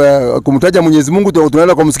kumtaja Mwenyezi Mungu,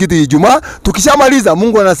 tunaenda kwa msikiti Ijumaa. Tukishamaliza,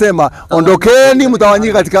 Mungu anasema ondokeni,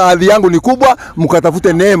 mtawanyika katika ardhi yangu ni kubwa,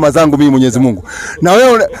 mkatafute neema zangu mimi Mwenyezi Mungu. Na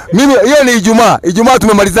wewe mimi, hiyo ni Ijumaa. Ijumaa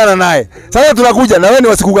tumemalizana naye. Sasa tunakuja na wewe ni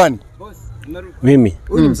wa siku gani? Mimi.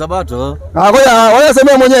 Sabato. Wewe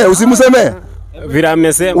semea mwenyewe, usimsemee. Vile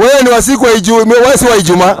amesema. Wewe ni wa siku ya Ijumaa, wewe si wa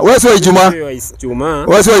Ijumaa, wewe si wa Ijumaa.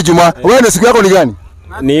 Wewe si wa Ijumaa. Wewe ni siku yako ni gani?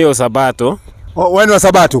 Ni hiyo Sabato. Wewe ni wa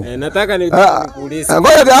Sabato. Nataka nikuulize.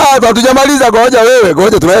 Ngoja hatujamaliza,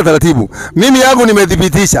 ngoja tunaenda taratibu. Mimi yangu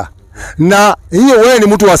nimedhibitisha. Na hiyo wewe ni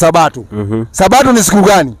mtu wa Sabato. Sabato ni siku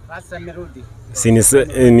gani?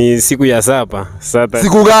 Ni siku ya saba. Saturday.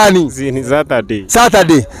 Siku gani? Ni Saturday.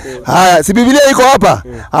 Saturday. Haya, si Biblia iko hapa?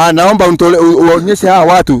 Naomba uonyeshe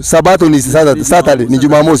hawa watu Sabato ni Saturday, ni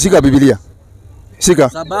Jumamosi. Shika Biblia. Shika.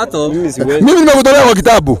 Sabato. Mimi nimekutolea kwa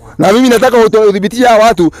kitabu na mimi nataka udhibitishe hawa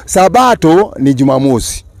watu Sabato ni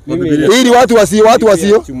Jumamosi. Ili watu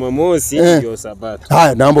wasio Jumamosi ndio Sabato.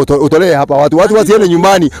 Haya, naomba utolee hapa watu wasiende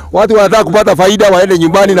nyumbani. Watu wanataka kupata faida, waende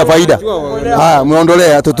nyumbani na faida. Haya,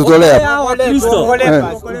 muondolee, tutolea hapa.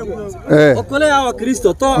 Okolea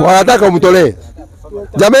wakristo, toa. Wanataka umtolee.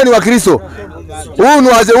 Jameni wa Kristo. Huu ni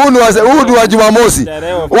wa Jumamosi. Huu ni wa Jumamosi.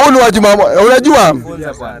 Unajua?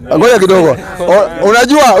 Ngoja kidogo.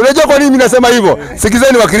 Unajua kwa nini mimi nasema hivyo?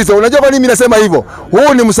 Sikizeni wa Kristo. Unajua kwa nini mimi nasema hivyo?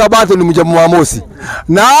 Huu ni msabato, ni Jumamosi.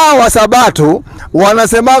 Na wa Sabato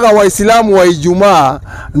wanasemaga Waislamu wa Ijumaa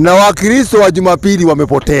na wa Kristo wa Jumapili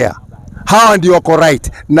wamepotea. Hawa ndio wako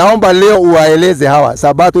right. Naomba leo uwaeleze hawa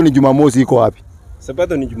Sabato ni Jumamosi iko wapi?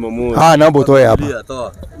 Sabato ni Jumamosi. Naomba utoe hapa.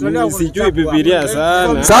 Sijui Biblia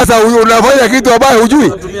sana. Sasa unafanya kitu ambaye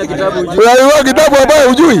hujui. Unajua kitabu ambaye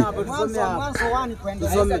hujui.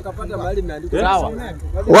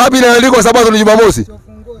 Wapi inaandikwa Sabato ni Jumamosi?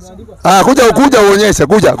 Kuja uonyeshe,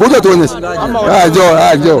 kuja tuonyeshe.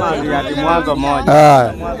 Njoo.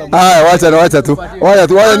 Wacha tu.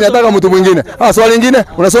 Wacha nataka mtu mwingine. Swali lingine?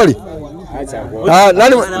 Una swali?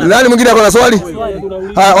 Nani mwingine ako na swali?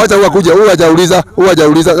 Wacha huyu hajauliza.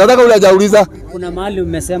 Nataka yule hajauliza. Kuna mahali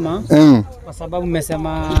umesema kwa sababu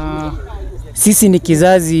umesema sisi ni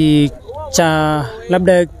kizazi cha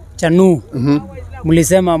labda cha Nuhu.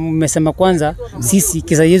 Mmesema kwanza sisi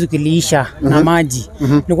kizazi yetu kiliisha na maji.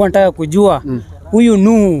 Nilikuwa nataka kujua huyu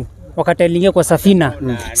Nuhu wakati aliingia kwa safina,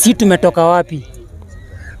 si tumetoka wapi?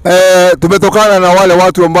 Tumetokana na wale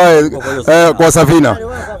watu ambaye kwa safina.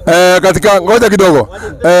 Ngoja kidogo.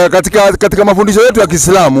 Katika mafundisho yetu ya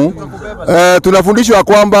Kiislamu tunafundishwa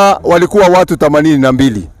kwamba walikuwa watu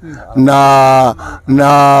 82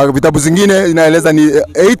 na vitabu zingine inaeleza ni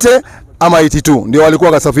 80 ama 82 ndio walikuwa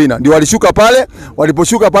kwa safina, ndio walishuka pale.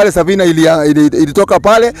 Waliposhuka pale safina ilitoka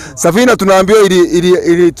pale. Safina tunaambiwa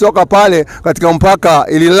ilitoka pale katika mpaka,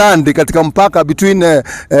 ililand katika mpaka between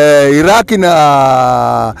Iraki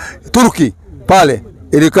na Turki pale.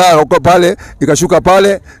 Ilikaa pale, ikashuka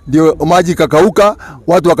pale, ndio maji kakauka,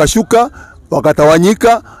 watu wakashuka,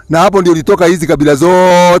 wakatawanyika, na hapo ndio ilitoka hizi kabila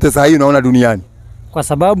zote sasa hivi unaona duniani. Kwa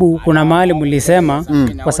sababu kuna mahali mlisema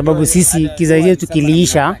kwa sababu sisi kizazi chetu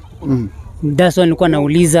kiliisha. Daso nilikuwa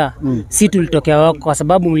nauliza si tulitokea wako, kwa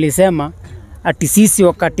sababu mlisema ati sisi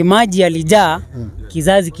wakati maji yalijaa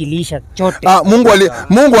kizazi kiliisha chote.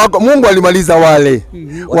 Mungu alimaliza wale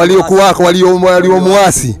waliokuwa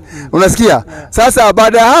waliomuasi. Unasikia? Sasa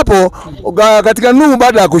baada ya hapo katika Nuhu,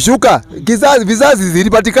 baada ya kushuka vizazi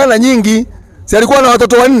zilipatikana nyingi. Si alikuwa na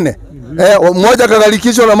watoto 4? Mmoja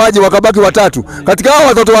kagalikishwa na maji wakabaki watatu. Katika hao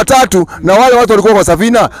watoto watatu na wale watu walikuwa kwa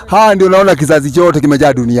safina, hawa ndio naona kizazi chote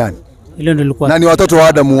kimejaa duniani. Hilo ndio lilikuwa. Na ni watoto wa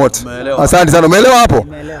Adamu wote. Asante sana. Umeelewa hapo?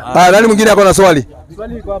 Nani mwingine ako na swali?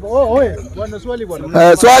 Swali kwa hapa. Bwana swali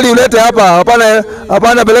bwana. Swali ulete hapa.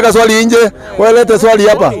 Hapana peleka swali nje. Wewe lete swali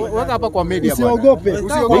hapa. Weka hapa kwa media bwana. Usiogope.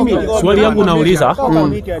 Mimi swali yangu nauliza.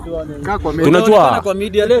 Tunajua kwa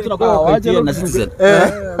media leo tunakuwa kwa KTN na Citizen.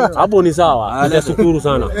 Hapo ni sawa. Nashukuru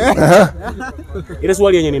sana. Ile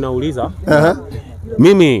swali yenye ninauliza.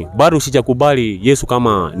 Mimi bado sijakubali Yesu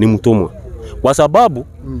kama ni mtumwa. Kwa sababu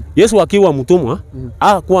Yesu akiwa mtumwa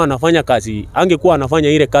angekuwa anafanya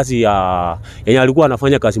ile kazi yenye alikuwa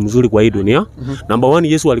anafanya kazi mzuri kwa hii dunia. Number 1,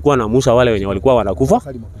 Yesu alikuwa anamusha wale wenye walikuwa wanakufa.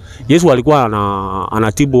 Yesu alikuwa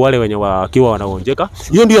anatibu wale wenye wakiwa wanagonjeka.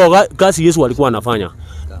 Hiyo ndio kazi Yesu alikuwa anafanya.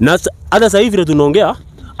 Na hata sasa hivi tunaongea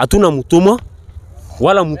hatuna mtumwa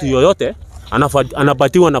wala mtu yoyote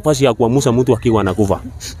anapatiwa nafasi ya kuamusha mtu akiwa anakufa.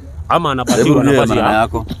 Ama anapatiwa nafasi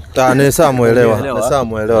yako.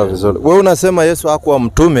 Muelewa vizuri. Wewe unasema Yesu hakuwa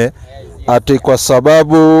mtume ati kwa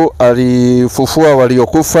sababu alifufua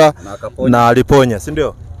waliokufa na aliponya, si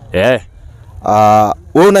ndio?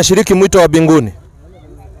 Wewe unashiriki mwito wa mbinguni?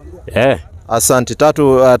 Asante.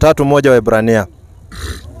 3:1 wa Ibrania.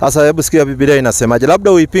 Sasa hebu sikia Biblia inasemaje.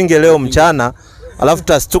 Labda uipinge leo mchana, alafu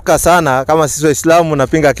tutastuka sana kama sisi Waislamu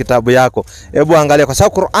napinga kitabu yako. Hebu angalia kwa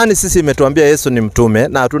sababu Qur'ani sisi imetuambia Yesu ni mtume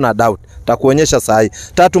na hatuna doubt. Takuonyesha sahi.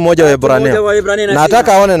 3:1 wa Ibrania.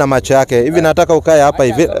 Nataka aone na macho yake. Hivi nataka ukae hapa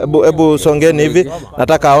hivi. Hebu songeni hivi.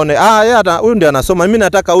 Nataka aone. Huyu ndiye anasoma. Mimi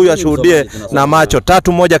nataka huyu ashuhudie na macho.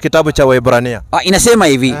 3:1 kitabu cha Waebrania. Inasema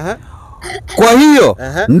hivi. Kwa hiyo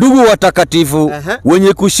ndugu watakatifu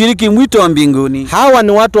wenye kushiriki mwito wa mbinguni, hawa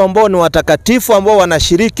ni watu ambao ni watakatifu ambao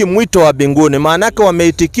wanashiriki mwito wa mbinguni, maana yake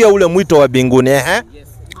wameitikia ule mwito wa mbinguni.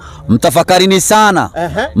 Mtafakarini sana.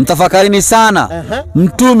 Mtafakarini sana.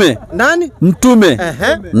 Mtume. Nani? Mtume.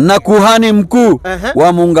 Na kuhani mkuu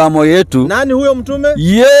wa muungano yetu. Nani huyo mtume?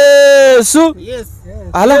 Yesu.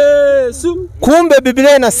 Yesu. Kumbe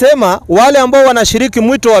Biblia inasema wale ambao wanashiriki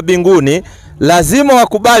mwito wa mbinguni lazima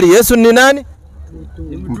wakubali Yesu ni nani?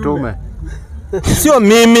 Mtume. Sio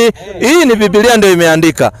mimi. Hii ni Biblia ndio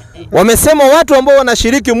imeandika. Wamesema watu ambao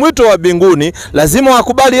wanashiriki mwito wa mbinguni lazima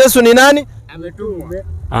wakubali Yesu ni nani?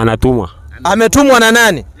 Anatumwa. Ametumwa na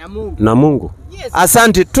nani? Na Mungu.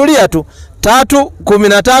 Asante. Tulia tu.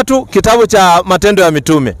 3:13 kitabu cha Matendo ya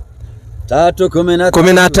Mitume.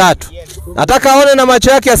 3:13. Nataka aone na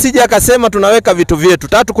macho yake asije akasema tunaweka vitu vyetu.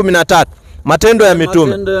 3:13. Matendo ya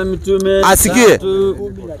Mitume. Asikie.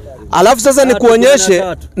 Alafu sasa nikuonyeshe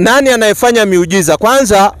nani anayefanya miujiza.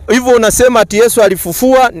 Kwanza hivyo unasema ati Yesu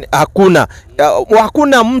alifufua,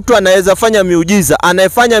 hakuna mtu anaweza fanya miujiza.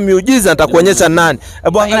 Anayefanya miujiza nitakuonyesha nani.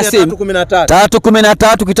 Hebu angalia 3:13.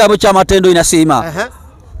 3:13 kitabu cha Matendo inasema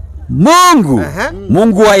Mungu,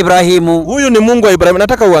 Mungu wa Ibrahimu. Huyu ni Mungu wa Ibrahimu.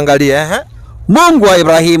 Nataka uangalie. Mungu wa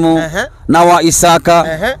Ibrahimu na wa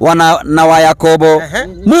Isaka na wa Yakobo.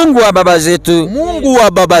 Mungu wa baba zetu. Mungu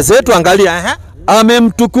wa baba zetu. Angalia.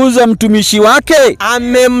 Amemtukuza mtumishi wake.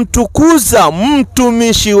 Amemtukuza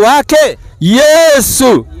mtumishi wake.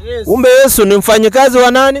 Yesu. Kumbe Yesu ni mfanyikazi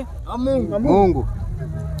wa nani? Mungu.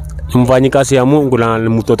 Mfanyikazi ya Mungu na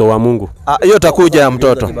mtoto wa Mungu. Hiyo takuja ya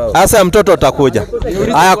mtoto. Sasa mtoto utakuja.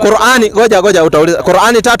 Qur'ani ngoja utauliza.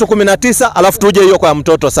 Qur'ani 3:19 alafu tuje hiyo kwa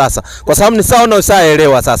mtoto sasa. Kwa sababu ni sawa na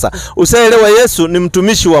usaelewa sasa. Usaelewa Yesu ni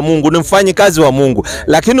mtumishi wa Mungu, ni mfanyikazi wa Mungu.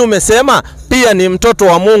 Lakini umesema pia ni mtoto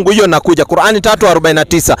wa Mungu, hiyo nakuja. Qur'ani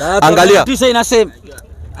 3:49. Angalia. 3:49 inasema.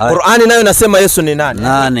 Qur'ani nayo inasema Yesu ni nani?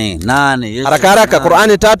 Nani? Haraka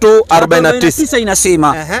Qur'ani 3:49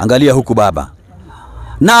 inasema angalia huku baba.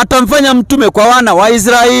 Na atamfanya mtume kwa wana wa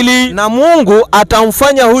Israeli. Na Mungu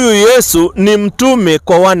atamfanya huyu Yesu ni mtume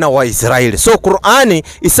kwa wana wa Israeli. So Qur'ani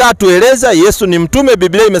isatueleza Yesu ni mtume,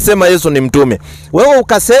 Biblia imesema Yesu ni mtume. Wewe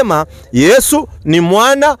ukasema Yesu ni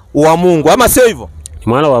mwana wa Mungu, ama sio hivyo?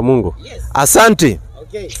 Mwana wa Mungu. Asante.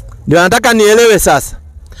 Ndio nataka nielewe sasa.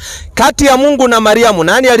 Kati ya Mungu na Mariamu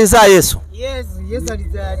nani alizaa Yesu? Yesu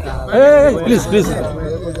alizaa. Please.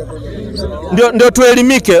 Ndio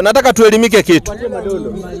tuelimike. Nataka tuelimike kitu.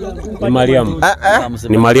 Ni Mariamu.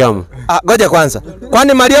 Ni Mariamu. Ngoja kwanza.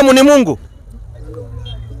 Kwani Mariamu ni Mungu?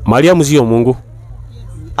 Mariamu sio Mungu.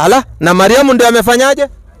 Na Mariamu ndio amefanyaje?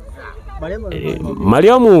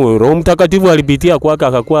 Mariamu Roho Mtakatifu alipitia kwake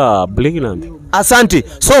akakuwa pregnant. Asante.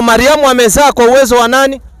 So Mariamu amezaa kwa uwezo wa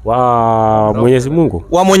nani? Wa Mwenyezi Mungu.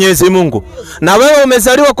 Wa Mwenyezi Mungu. Na wewe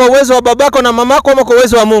umezaliwa kwa uwezo wa babako na mamako ama kwa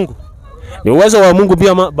uwezo wa Mungu? Ni uwezo wa Mungu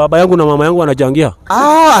pia, baba yangu na mama yangu wanachangia.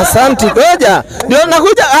 Asante. Ngoja. Ndio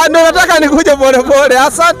nakuja, ndio nataka nikuje pole pole.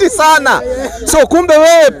 Asante sana. So kumbe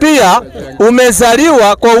wewe pia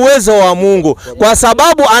umezaliwa kwa uwezo wa Mungu, kwa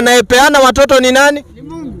sababu anayepeana watoto ni nani?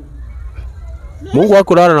 Mungu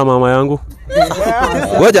hakulala na mama yangu.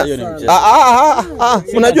 Ngoja.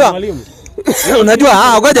 Unajua?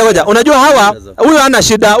 Ngoja. Unajua hawa, huyu hana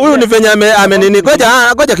shida. Huyu ni venye amenini.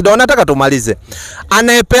 Ngoja kidogo, nataka tumalize.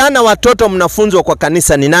 Anayepeana watoto, mnafunzwa kwa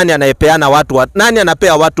kanisa, ni nani anayepeana watu? Nani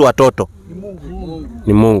anapea watu watoto?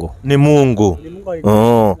 Ni Mungu. Ni Mungu.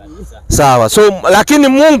 Oh. Sawa. So lakini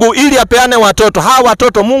Mungu ili apeane watoto, hawa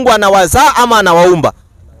watoto Mungu anawazaa ama anawaumba?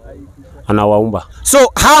 Anawaumba. So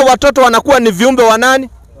hawa watoto wanakuwa ni viumbe wa nani?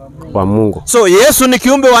 Wa Mungu. So Yesu ni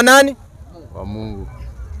kiumbe wa nani? Wa Mungu.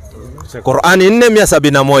 Qur'ani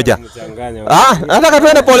 4:171. Nataka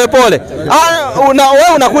tuende pole pole.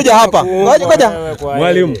 Wewe unakuja hapa. Ngoja.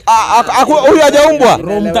 Mwalimu. Huyu hajaumbwa.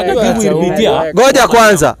 Roho Mtakatifu ilipitia. Ngoja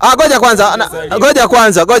kwanza.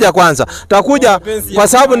 Takuja kwa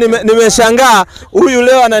sababu nimeshangaa huyu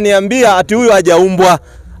leo ananiambia ati huyu hajaumbwa.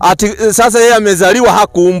 Ati sasa yeye amezaliwa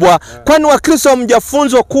hakuumbwa. Kwani Wakristo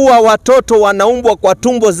mjafunzwa kuwa watoto wanaumbwa kwa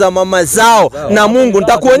tumbo za mama zao na Mungu?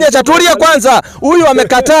 Nitakuonyesha, tulia kwanza. Huyu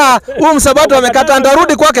amekataa, huyu msabato amekataa,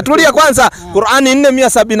 ndarudi kwake, tulia kwanza. Qur'ani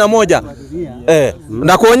 4:171.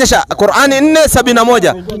 Nakuonyesha Qur'ani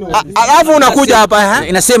 4:71. Alafu unakuja hapa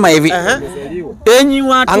inasema hivi. Enyi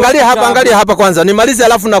watu, angalia hapa kwanza. Nimalize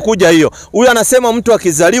alafu nakuja hiyo. Huyu anasema mtu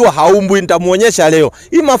akizaliwa haumbwi, nitamuonyesha leo.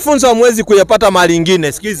 Hii mafunzo hamwezi kuyapata mahali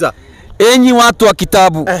nyingine. Sikiza. Enyi watu wa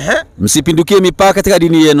kitabu, msipindukie mipaka katika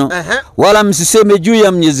dini yenu, wala msiseme juu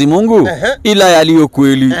ya Mwenyezi Mungu ila yaliyo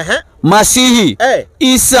kweli. Masihi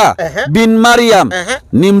Isa bin Maryam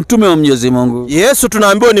ni mtume wa Mwenyezi Mungu. Yesu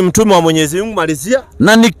tunaambiwa ni mtume wa Mwenyezi Mungu. Malizia.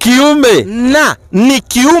 Na ni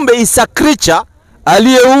kiumbe is a creature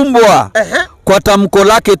aliyeumbwa kwa tamko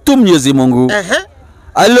lake tu Mwenyezi Mungu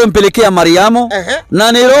alilompelekea Mariamu,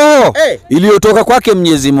 na ni roho iliyotoka kwake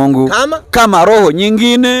Mwenyezi Mungu kama roho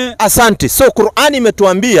nyingine. Asante. So Qur'ani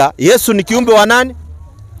imetuambia Yesu ni kiumbe wa nani?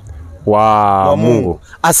 Wa Mungu.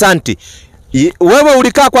 Asante. Wewe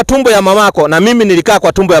ulikaa kwa tumbo ya mamako na mimi nilikaa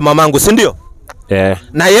kwa tumbo ya mamangu, si ndio?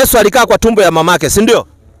 Na Yesu alikaa kwa tumbo ya mamake, si ndio?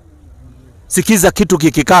 Sikiza, kitu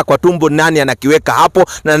kikikaa kwa tumbo, nani anakiweka hapo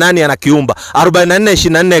na nani anakiumba?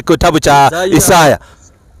 44:24 kitabu cha Isaya.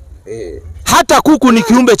 Hata kuku ni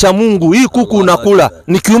kiumbe cha Mungu. Hii kuku unakula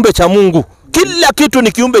ni kiumbe cha Mungu. Kila kitu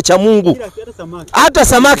ni kiumbe cha Mungu. Hata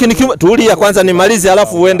samaki ni kiumbe. Tulia kwanza nimalize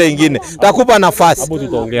alafu uende ingine. Takupa nafasi. Hapo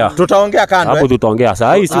tutaongea. Tutaongea kando. Hapo tutaongea.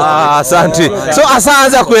 Saa hii asante. So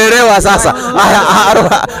asaanza kuelewa sasa.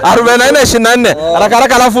 44:24.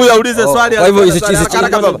 Haraka alafu uyaulize swali. Kwa hivyo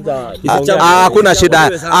hakuna shida.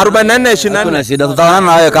 44:24. Hakuna shida. Tutaonana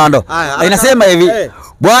na wewe kando. Inasema hivi.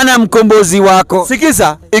 Bwana mkombozi wako.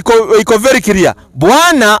 Sikiza, iko very clear.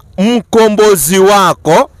 Bwana mkombozi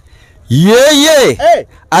wako, yeye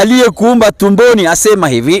aliyekuumba tumboni asema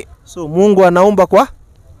hivi. So Mungu anaumba kwa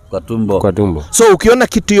tumbo. Kwa tumbo. So ukiona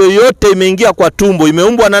kitu yoyote imeingia kwa tumbo,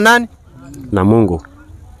 imeumbwa na nani? Na Mungu.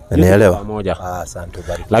 Nielewa. Asante.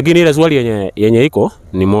 Lakini ile swali yenye iko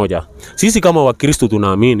ni moja. Sisi kama Wakristo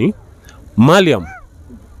tunaamini Mariam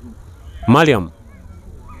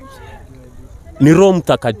ni Roho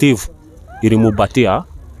Mtakatifu ilimupatia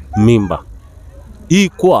mimba hii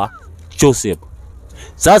kwa Joseph.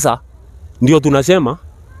 Sasa ndio tunasema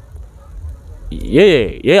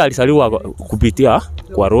yeye alisaliwa kupitia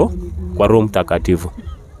kwa Roho Mtakatifu.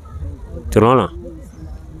 Tunaona?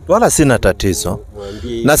 Wala sina tatizo.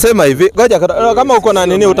 Nasema hivi, ngoja kama uko na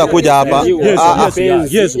nini utakuja hapa.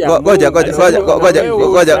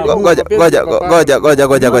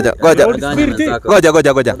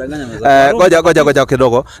 Ngoja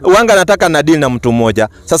kidogo. Wanga nataka na deal na mtu mmoja.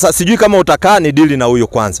 Sasa sijui kama utakaa ni deal na huyo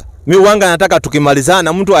kwanza. Mimi wanga nataka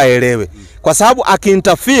tukimalizana mtu aelewe. Kwa sababu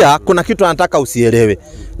akiinterfere kuna kitu anataka usielewe.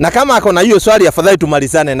 Na kama ako na hiyo swali afadhali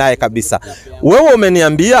tumalizane naye kabisa. Wewe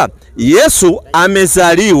umeniambia Yesu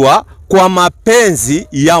amezaliwa kwa mapenzi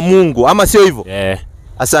ya Mungu, ama sio hivyo?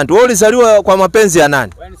 Asante. Wewe ulizaliwa kwa mapenzi ya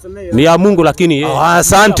nani? Ni ya Mungu lakini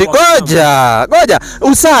asante. Ngoja.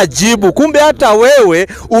 Usajibu. Kumbe hata wewe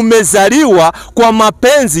umezaliwa kwa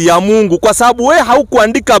mapenzi ya Mungu, kwa sababu wewe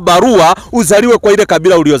haukuandika barua uzaliwe kwa ile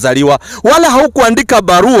kabila uliozaliwa, wala haukuandika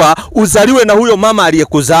barua uzaliwe na huyo mama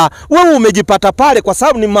aliyekuzaa. Wewe umejipata pale kwa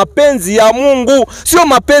sababu ni mapenzi ya Mungu, sio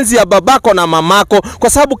mapenzi ya babako na mamako. Kwa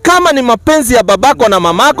sababu kama ni mapenzi ya babako na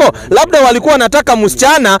mamako, labda walikuwa wanataka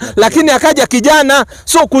msichana lakini akaja kijana.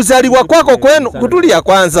 So kuzaliwa kwako kwenu, kutulia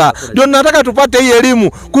kwanza. kwanza. Ndio nataka tupate hii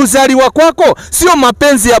elimu. Kuzaliwa kwako sio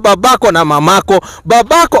mapenzi ya babako na mamako.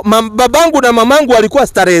 Babangu na mamangu walikuwa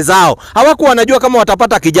starehe zao. Hawakuwa wanajua kama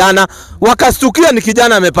watapata kijana. Wakastukia ni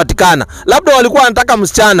kijana amepatikana. Labda walikuwa wanataka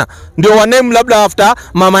msichana. Ndio wanemu labda after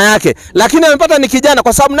mama yake. Lakini amepata ni kijana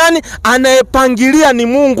kwa sababu nani? Anayepangilia ni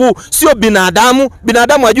Mungu, sio binadamu.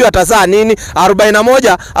 Binadamu hajui atazaa nini.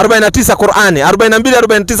 41 49 Qur'ani, 42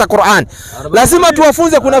 49 Qur'ani. Lazima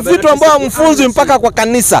tuwafunze, kuna vitu ambavyo mfunzi mpaka kwa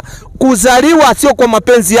kanisa. Kuzaliwa sio kwa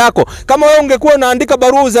mapenzi yako. Kama wewe ungekuwa unaandika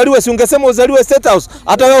barua uzaliwe, si ungesema uzaliwe State House,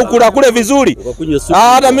 hata wewe ukula kule vizuri.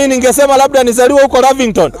 Hata mimi ningesema labda nizaliwe huko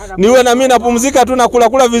Lavington, niwe na mimi napumzika tu na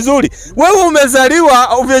kula vizuri. Wewe umezaliwa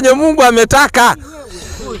vyenye Mungu ametaka.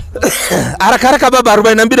 Haraka baba,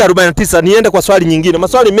 42 49. Niende kwa swali nyingine.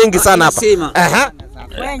 Maswali mengi sana hapa.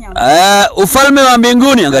 Ufalme wa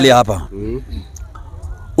mbinguni, angalia hapa.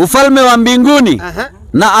 Ufalme wa mbinguni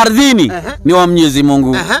na ardhini ni wa Mwenyezi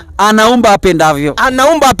Mungu. Anaumba apendavyo.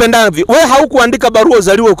 Anaumba apendavyo. Wewe haukuandika barua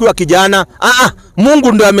uzaliwe ukiwa kijana.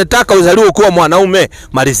 Mungu ndio ametaka uzaliwe ukiwa mwanaume.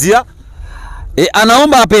 Malizia.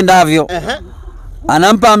 Anaumba apendavyo.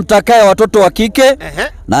 Anampa amtakaye watoto wa kike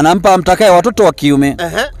na anampa amtakaye watoto wa kiume.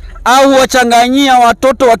 Au wachanganyia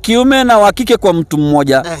watoto wa kiume na wa kike kwa mtu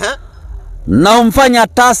mmoja. Na umfanya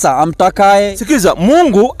tasa amtakaye. Sikiza,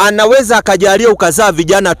 Mungu anaweza akajalia ukazaa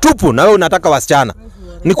vijana tupu na wewe unataka wasichana.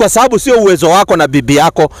 Ni kwa sababu sio uwezo wako na bibi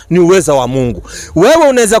yako, ni uwezo wa Mungu. Wewe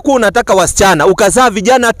unaweza kuwa unataka wasichana ukazaa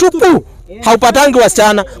vijana tupu. Haupatangi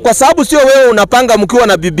wasichana kwa sababu sio wewe unapanga mkiwa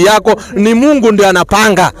na bibi yako, ni Mungu ndiye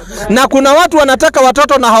anapanga. Na kuna watu wanataka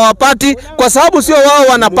watoto na hawapati kwa sababu sio wao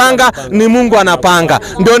wanapanga, ni Mungu anapanga.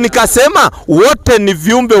 Ndio nikasema wote ni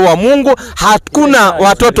viumbe wa Mungu, hakuna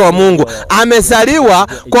watoto wa Mungu. Amezaliwa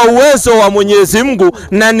kwa uwezo wa Mwenyezi Mungu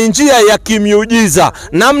na ni njia ya kimiujiza.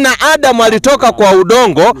 Namna Adam alitoka kwa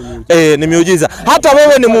udongo, ni miujiza. Hata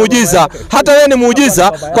wewe ni muujiza. Hata wewe ni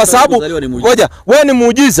muujiza kwa sababu ngoja, wewe ni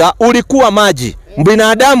muujiza, ulikuwa maji.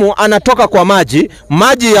 Binadamu anatoka kwa maji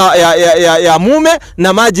ya mume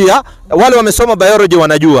na maji ya wale wamesoma biology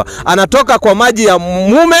wanajua. Anatoka kwa maji ya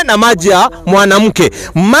mume na maji ya mwanamke.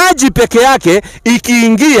 Maji peke yake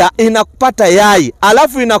ikiingia inapata yai.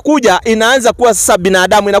 Alafu inakuja inaanza kuwa sasa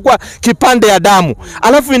binadamu, inakuwa kipande ya damu.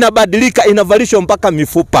 Alafu inabadilika, inavalishwa mpaka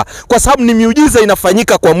mifupa. Kwa sababu ni miujiza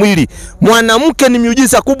inafanyika kwa mwili. Mwanamke ni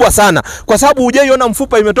miujiza kubwa sana. Kwa sababu hujaiona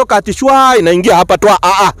mfupa imetoka atishwa inaingia hapa tu.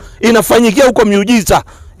 Inafanyikia huko miujiza.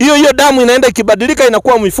 Hiyo damu inaenda ikibadilika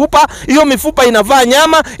inakuwa mifupa, hiyo mifupa inavaa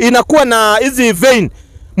nyama, inakuwa na hizi vein.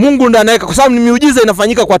 Mungu ndiye anaweka kwa sababu ni miujiza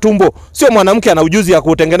inafanyika kwa tumbo. Sio mwanamke ana ujuzi ya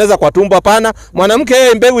kutengeneza kwa tumbo, hapana. Mwanamke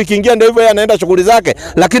yeye mbegu ikiingia ndio hivyo, yeye anaenda shughuli zake.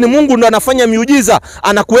 Lakini Mungu ndiye anafanya miujiza,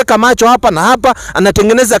 anakuweka macho hapa na hapa,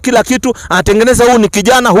 anatengeneza kila kitu, anatengeneza huu ni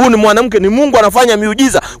kijana, huu ni mwanamke, ni Mungu anafanya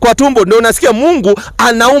miujiza kwa tumbo. Ndio unasikia Mungu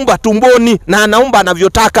anaumba tumboni na anaumba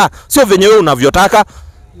anavyotaka, sio venye wewe unavyotaka.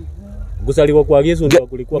 Kuzaliwa kwa Yesu ndio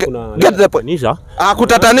kulikuwa kuna kutanisha.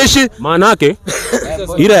 Kutatanishi maana yake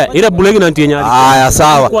ile pregnant yenye. Haya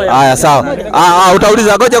sawa.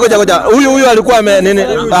 Utauliza ngoja. Huyu alikuwa nini?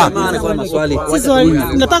 Sisi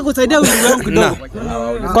nataka kusaidia huyu wangu kidogo.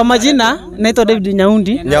 Kwa majina naitwa David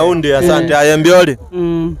Nyaundi. Asante. Ayembioli.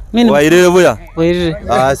 Mimi Wairire.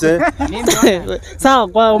 Sawa,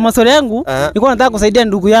 kwa maswali yangu nilikuwa nataka kusaidia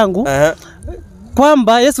ndugu yangu.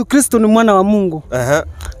 Kwamba Yesu Kristo ni mwana wa Mungu.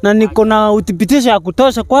 Na niko na uthibitisho ya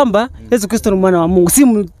kutosha kwamba Yesu Kristo ni mwana wa Mungu, si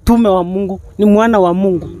mtume wa Mungu, ni mwana wa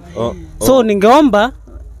Mungu. So ningeomba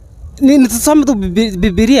nitusome tu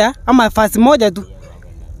Biblia ama fasi moja tu.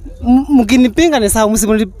 Mkinipinga ni sawa,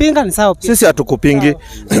 msiponipinga ni sawa. Sisi hatukupingi.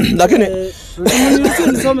 Lakini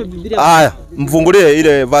nisome Biblia. Haya, mfungulie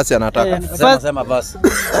ile verse anataka. Sema verse.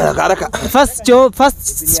 Haraka.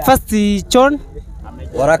 First John.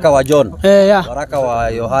 Waraka wa John. Waraka wa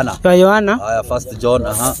Yohana. Haya, First John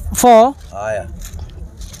 4. Haya.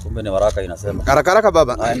 Kumbe ni waraka inasema. Haraka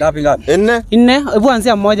baba. Haya, ngapi? 4. Hebu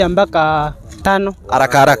anzia 1 mpaka 5.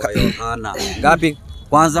 Haraka. Yohana. Ngapi?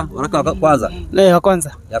 Kwanza, waraka wa kwanza. Ya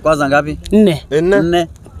kwanza. Ya kwanza ngapi? 4.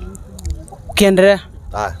 Ukiendelea.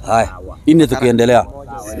 Haya. 4 tukiendelea.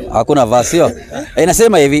 Hakuna verse hiyo.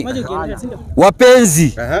 Inasema hivi.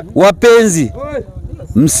 Wapenzi.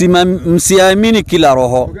 Msiamini kila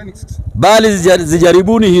roho, bali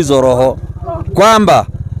zijaribuni hizo roho kwamba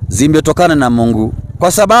zimetokana na Mungu,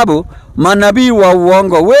 kwa sababu manabii wa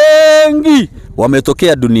uongo wengi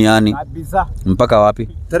wametokea duniani. Mpaka wapi?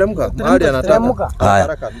 Teremka. Hadi anataka.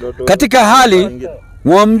 Haya. Katika hali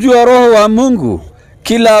mwamjua roho wa Mungu,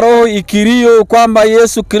 kila roho ikirio kwamba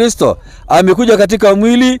Yesu Kristo amekuja katika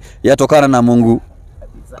mwili yatokana na Mungu,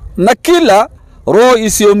 na kila roho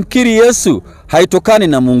isiyomkiri Yesu haitokani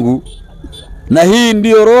na Mungu. Na hii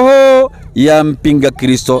ndiyo roho ya mpinga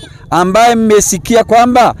Kristo ambaye mmesikia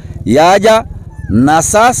kwamba yaja na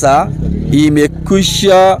sasa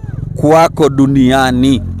imekwisha kwako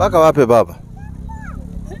duniani. Mpaka wape baba?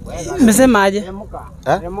 Mmesemaje?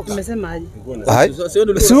 Mmesemaje?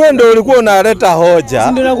 Si wewe ndio ulikuwa unaleta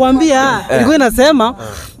hoja? Ndio nakwambia, ilikuwa inasema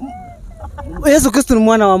Yesu Kristo ni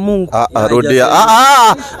mwana wa Mungu. Rudia.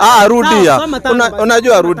 Rudia.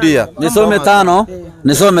 Unajua rudia.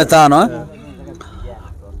 Nisome tano.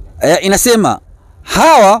 Inasema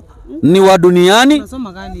hawa ni wa duniani.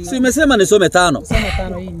 Si umesema nisome 5. Soma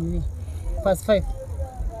 5 hii ni verse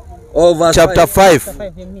 5. Chapter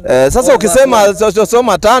 5. Sasa ukisema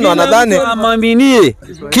soma 5 anadhani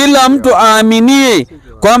kila mtu aaminie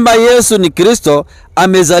kwamba Yesu ni Kristo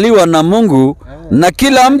amezaliwa na Mungu, na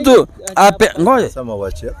kila mtu ngoja sema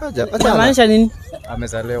wache. Inamaanisha nini?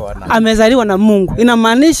 Amezaliwa na Mungu.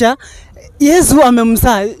 Inamaanisha Yesu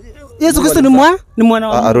amemzaa. Yesu Kristo ni mwana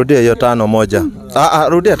wa Mungu. Rudia hiyo 5:1.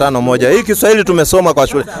 Rudia 5:1. Hii Kiswahili tumesoma kwa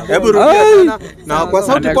shule. Hebu rudia tena na kwa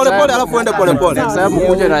sauti pole pole, alafu uende pole pole. Sababu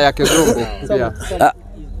kuja na ya kizungu.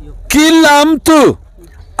 Kila mtu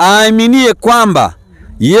aaminie kwamba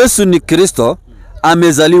Yesu ni Kristo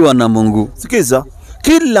amezaliwa na Mungu. Sikiza.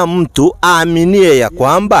 Kila mtu aaminie ya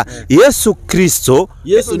kwamba Yesu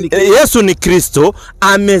ni Kristo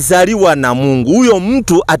amezaliwa na Mungu. Huyo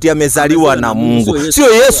mtu ati amezaliwa na Mungu,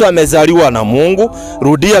 sio Yesu amezaliwa na Mungu.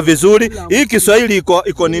 Rudia vizuri, hii Kiswahili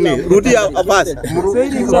iko nini? Rudia basi.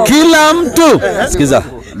 Kila mtu, sikiza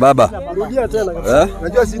baba, rudia tena.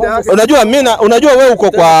 Unajua wewe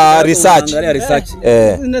uko kwa research.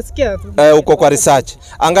 Unasikia tu. Uko kwa research.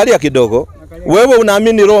 Angalia kidogo. Wewe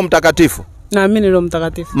unaamini Roho Mtakatifu? Naamini Roho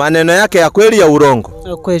Mtakatifu. Maneno yake ya kweli ya urongo?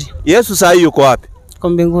 Ya kweli. Yesu sasa yuko wapi? Kwa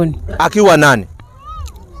mbinguni. Akiwa nani?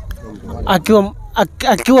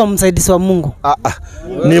 Akiwa msaidizi wa Mungu.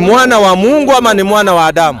 Ni mwana wa Mungu ama ni mwana wa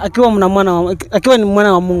Adamu? Akiwa ni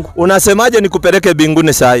mwana wa Mungu. Unasemaje nikupeleke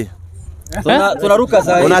mbinguni saa hii? Tunaruka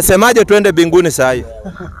saa hii. Unasemaje tuende mbinguni saa hii?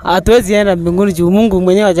 Hatuwezi enda mbinguni juu Mungu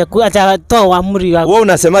mwenyewe hajatoa amri wake. Wewe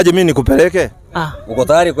unasemaje mimi nikupeleke? Uko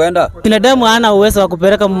tayari kwenda? Binadamu hana uwezo wa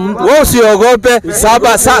kupeleka mtu. Wewe usiogope.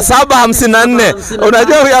 7:54.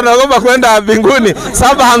 Unajua huyu anaogopa kwenda mbinguni.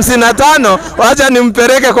 7:55. Wacha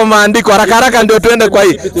nimpeleke kwa maandiko. Haraka ndio tuende kwa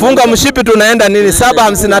hii. Funga mshipi tunaenda nini?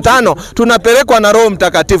 7:55. Tunapelekwa na Roho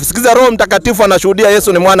Mtakatifu. Sikiza, Roho Mtakatifu anashuhudia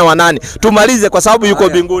Yesu ni mwana wa nani. Tumalize kwa sababu yuko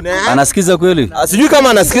mbinguni. Anasikiza kweli? Sijui kama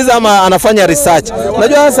anasikiza ama anafanya research.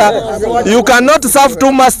 Unajua sasa you cannot serve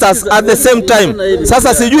two masters at the same time.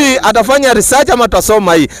 Sasa sijui atafanya research ama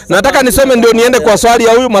tutasoma hii. Nataka nisome ndio niende kwa swali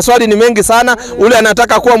ya huyu. Maswali ni mengi sana. Ule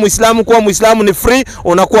anataka kuwa Muislamu ni free,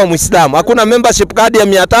 unakuwa Muislamu. Hakuna membership card ya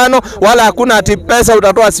 500 wala hakuna ati pesa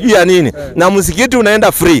utatoa sijui ya nini. Na msikiti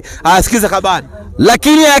unaenda free. Sikiza kabani.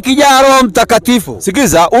 Lakini akijaa Roho Mtakatifu.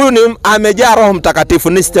 Sikiza, huyu ni amejaa Roho Mtakatifu.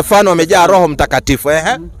 Ni Stefano amejaa Roho Mtakatifu.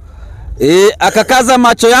 Akakaza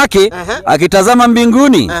macho yake akitazama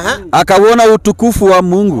mbinguni, akauona utukufu wa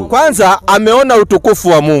Mungu. Kwanza ameona utukufu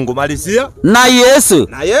wa Mungu. Malizia. Na Yesu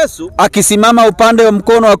akisimama upande wa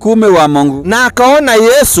mkono wa kuume wa Mungu. Na akaona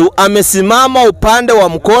Yesu amesimama upande wa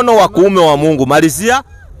mkono wa kuume wa Mungu. Malizia.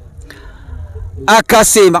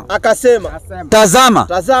 Akasema, tazama,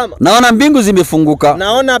 naona mbingu zimefunguka.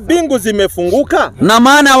 Na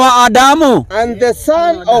mwana wa Adamu, and the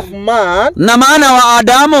son of man, na mwana wa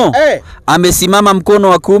Adamu amesimama mkono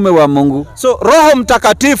wa kuume wa Mungu. So Roho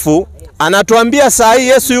Mtakatifu anatuambia saa hii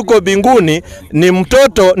Yesu yuko mbinguni, ni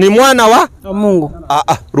mtoto, ni mwana wa Mungu.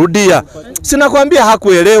 Rudia. Sinakwambia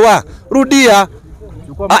hakuelewa. Rudia.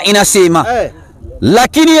 Inasema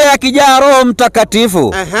lakini yeye akijaa Roho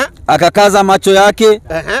Mtakatifu akakaza macho yake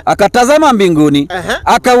akatazama mbinguni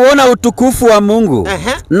akauona utukufu wa Mungu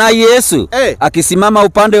na Yesu akisimama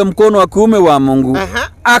upande wa mkono wa kuume wa Mungu.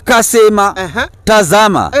 Akasema,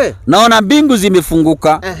 tazama, naona mbingu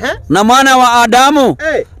zimefunguka na mwana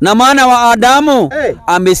wa Adamu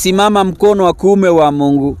amesimama mkono wa kuume wa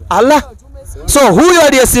Mungu. Allah. So huyo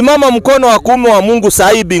aliyesimama mkono wa kuume wa Mungu saa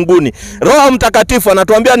hii mbinguni, Roho Mtakatifu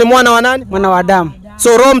anatuambia ni mwana wa nani? Mwana wa Adamu.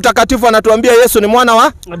 So Roho Mtakatifu anatuambia Yesu ni mwana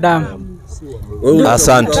wa Adamu.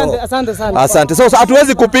 Asante. Asante sana. Asante. So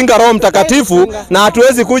hatuwezi kupinga Roho Mtakatifu na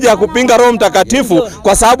hatuwezi kuja kupinga Roho Mtakatifu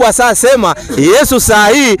kwa sababu asa sema Yesu saa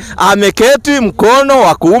hii ameketi mkono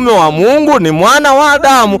wa kuume wa Mungu, ni mwana wa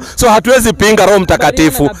Adamu. So hatuwezi pinga Roho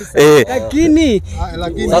Mtakatifu.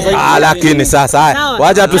 Lakini sasa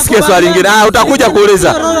wacha tusikie swali lingine. Utakuja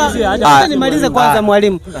kuuliza. Nimalize kwanza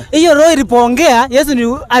mwalimu. Hiyo roho ilipoongea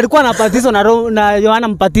Yesu alikuwa anabatizwa na Yohana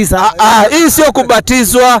Mbatiza. Hii sio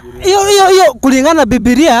kubatizwa. Hiyo kulingana na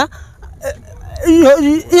Biblia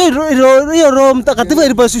hiyo Roho Mtakatifu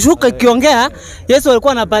iliposhuka ikiongea, Yesu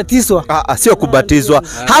alikuwa anabatizwa. Sio kubatizwa.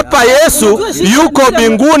 Hapa Yesu yuko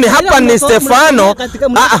mbinguni, hapa ni Stefano.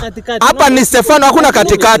 Hapa ni Stefano, hakuna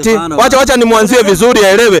katikati. Wacha nimwanzie vizuri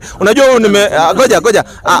aelewe. Unajua ngoja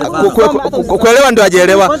kuelewa ndio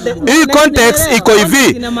ajeelewa. Hii context iko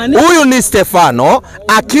hivi. Huyu ni Stefano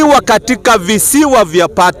akiwa katika visiwa vya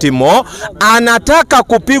Patmo, anataka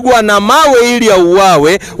kupigwa na mawe ili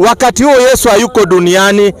auawe. Wakati huo Yesu hayuko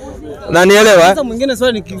duniani. Na nielewa? Sasa mwingine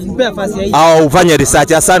swali nikikumpea fasi ya hii. Ufanye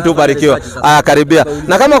research. Asante, ubarikiwa. Karibia.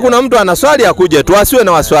 Na kama kuna mtu ana swali akuje tu, asiwe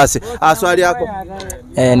na wasiwasi. Swali yako?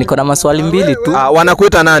 Niko na maswali mbili tu.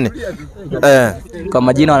 Wanakuita nani? Kwa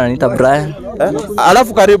majina wananiita Brian.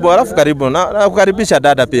 Alafu karibu. Na kukaribisha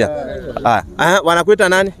dada pia. Wanakuita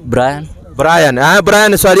nani? Brian.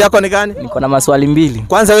 Brian, swali yako ni gani? Niko na maswali mbili.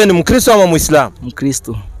 Kwanza wewe ni Mkristo ama Muislamu?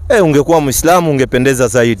 Mkristo. Ungekuwa Muislamu ungependeza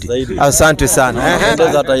zaidi. Asante sana.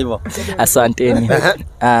 Hata hivyo. Asanteni.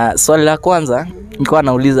 Swali la kwanza nilikuwa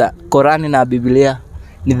nauliza, Qur'ani na Biblia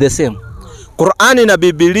ni the same? Qur'ani na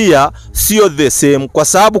Biblia sio the same kwa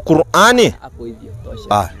sababu Qur'ani hapo hivyo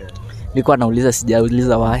tosha. Nilikuwa nauliza,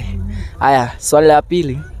 sijauliza why. Haya, swali la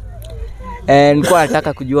pili. Nilikuwa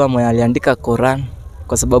nataka kujua mwenye aliandika Qur'an,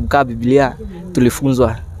 kwa sababu kama Biblia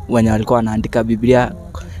tulifunzwa wenye walikuwa wanaandika Biblia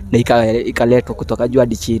na ikaletwa kutoka juu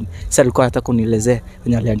hadi chini. Sasa alikuwa anataka kunielezea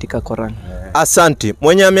mwenye aliandika Qur'an. Asante.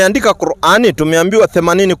 Mwenye ameandika Qur'ani tumeambiwa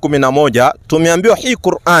 80:11. Tumeambiwa hii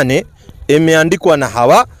Qur'ani imeandikwa na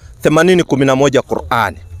hawa 80:11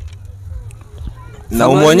 Qur'ani. Na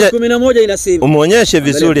 11 inasema. Umuonyeshe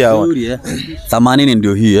vizuri hawa. 80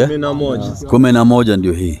 ndio hii 11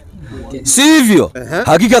 ndio hii. Sivyo?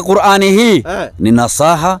 Hakika Qur'ani hii ni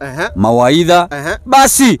nasaha, mawaidha.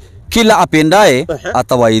 Basi kila apendaye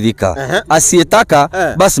atawaidhika. Asiyetaka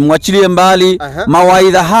basi mwachilie mbali.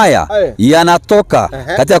 Mawaidha haya yanatoka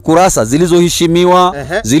katika kurasa zilizoheshimiwa,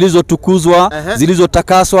 zilizotukuzwa,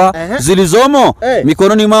 zilizotakaswa, zilizomo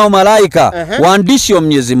mikononi mwao malaika, waandishi wa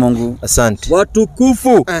Mwenyezi Mungu. Asante.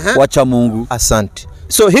 Watukufu wacha Mungu. Asante.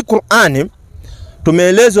 So hii Qur'ani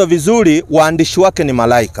tumeelezwa vizuri, waandishi wake ni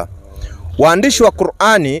malaika. Waandishi wa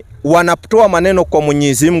Qur'ani wanatoa maneno kwa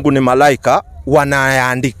Mwenyezi Mungu, ni malaika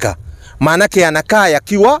wanayaandika. Maana yake yanakaa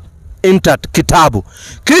yakiwa intact kitabu.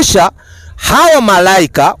 Kisha hawa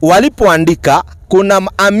malaika walipoandika, kuna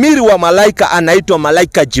amiri wa malaika anaitwa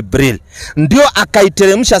malaika Jibril, ndio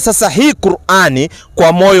akaiteremsha sasa hii Qur'ani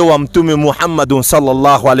kwa moyo wa Mtume Muhammad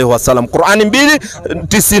sallallahu alaihi wasallam. Qur'ani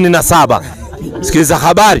 2:97. Sikiliza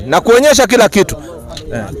habari na kuonyesha kila kitu.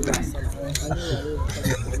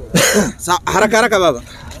 Haraka baba.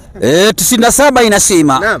 97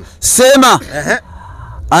 inasema. Sema.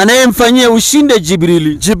 Anayemfanyia ushinde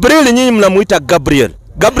Jibrili. Jibrili nyinyi mnamuita Gabriel.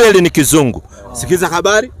 Gabriel ni kizungu. Sikiza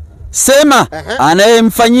habari. Sema.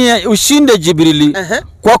 Anayemfanyia ushinde Jibrili.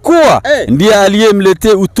 Kwa kuwa ndiye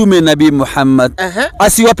aliyemletea utume Nabii Muhammad.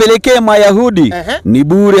 Asiwapelekee Mayahudi. Ni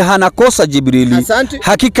bure, hana kosa Jibrili.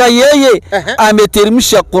 Hakika yeye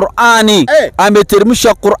ameteremsha Qur'ani.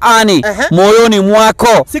 Ameteremsha Qur'ani moyoni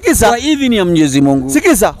mwako. Sikiza. Kwa idhini ya Mwenyezi Mungu.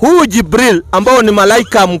 Sikiza. Huyu Jibril ambao ni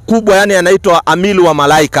malaika mkubwa, yani anaitwa amili wa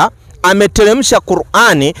malaika, ameteremsha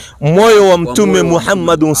Qur'ani moyo wa Mtume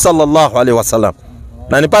Muhammad sallallahu alaihi wasallam.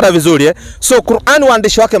 Na nipata vizuri So Qur'an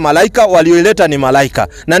waandishi wake malaika, walioileta ni malaika.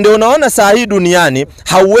 Na ndio unaona saa hii duniani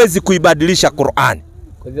hauwezi kuibadilisha Qur'an.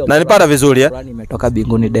 Na nipata vizuri Qur'an imetoka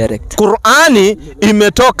mbinguni direct. Qur'ani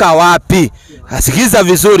imetoka wapi? Sikiza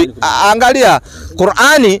vizuri. Angalia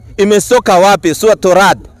Qur'ani imetoka wapi? Sura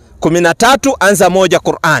Torad 13:1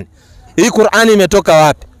 Qur'an. Hii Qur'ani imetoka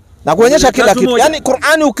wapi? Na kuonyesha kila kitu. Yaani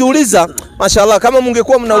Qur'ani ukiuliza, mashallah, kama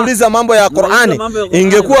mungekuwa mnauliza mambo ya Qur'ani,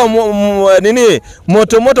 ingekuwa nini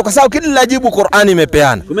moto kwa sababu kila jibu Qur'ani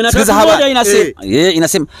imepeana. Sikiza hapa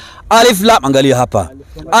inasema alif lam, angalia hapa.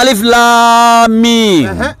 Alif lam mim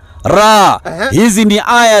ra. Hizi ni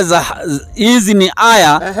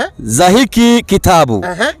aya za hiki kitabu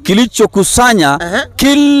kilichokusanya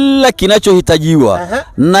kila kinachohitajiwa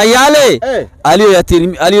na yale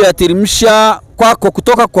aliyoyateremsha kwako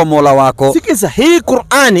kutoka kwa Mola wako. Sikiza, hii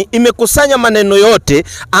Qur'ani imekusanya maneno yote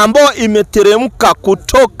ambayo imeteremka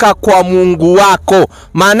kutoka kwa Mungu wako.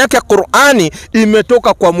 Maana yake Qur'ani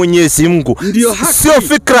imetoka kwa Mwenyezi Mungu. Sio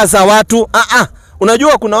fikra za watu.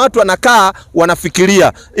 Unajua kuna watu wanakaa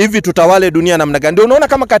wanafikiria hivi tutawale dunia namna gani. Ndio unaona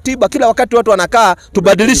kama katiba kila wakati watu wanakaa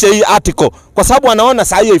tubadilishe hii article kwa sababu wanaona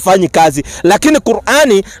saa hiyo haifanyi kazi. Lakini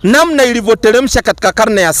Qur'ani namna ilivyoteremsha katika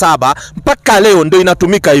karne ya 7 mpaka leo ndio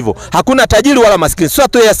inatumika hivyo. Hakuna tajiri wala maskini. Sura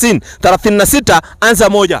Yasin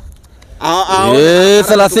 36:1.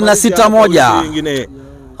 36:1.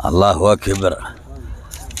 Allahu akbar.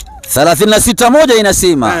 36:1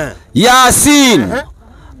 inasema Yasin,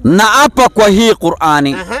 na apa kwa hii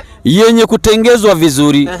Qur'ani yenye kutengezwa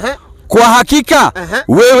vizuri, kwa hakika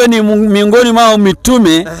wewe ni miongoni mwa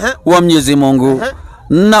mitume wa Mwenyezi Mungu,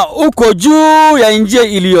 na uko juu ya njia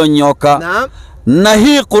iliyonyoka. Na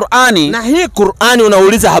hii Qur'ani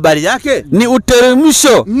unauliza habari yake? Ni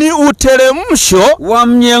uteremsho wa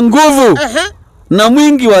mwenye nguvu na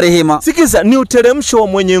mwingi wa rehema. Sikiza, ni uteremsho wa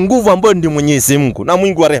mwenye nguvu ambao ndi Mwenyezi Mungu na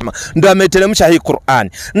mwingi wa rehema, ndio ameteremsha hii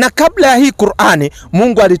Qur'ani. Na kabla ya hii Qur'ani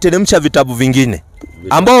Mungu aliteremsha vitabu vingine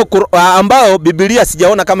ambao Biblia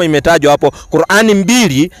sijaona kama imetajwa hapo. Qur'ani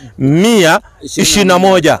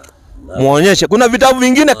 2:121 muonyeshe kuna vitabu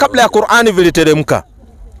vingine kabla ya Qur'ani viliteremka.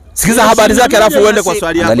 Sikiza habari zake alafu uende kwa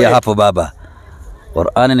swali yako. Angalia hapo baba.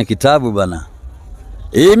 Qur'ani ni kitabu bana.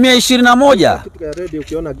 121. Kitu ya radio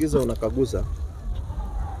ukiona giza unakaguza.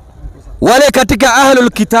 Wale katika ahlul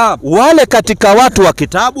kitab, wale katika watu wa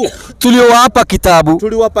kitabu tuliowapa kitabu,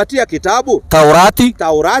 tuliwapatia kitabu Taurati,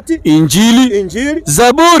 Injili,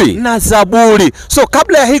 Zaburi na Zaburi. So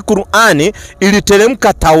kabla ya hii Qur'ani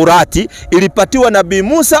iliteremka Taurati, ilipatiwa Nabii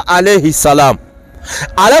Musa alayhi salam.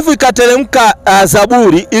 Alafu ikateremka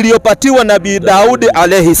Zaburi iliyopatiwa Nabii Daudi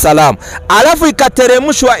alayhi salam. Alafu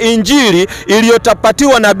ikateremshwa Injili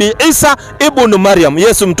iliyotapatiwa Nabii Isa ibn Maryam,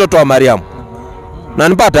 Yesu mtoto wa Maryam. Na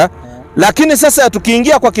nipata? Lakini sasa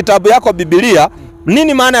tukiingia kwa kitabu yako Biblia,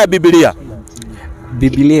 nini maana ya Biblia?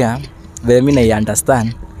 Biblia, vile mimi na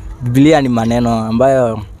understand, Biblia ni maneno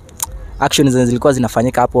ambayo actions zilikuwa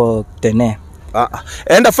zinafanyika hapo tene.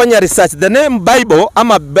 Enda fanya research. The name Bible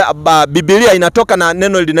ama Biblia inatoka na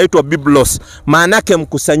neno linaitwa Biblos. Maana yake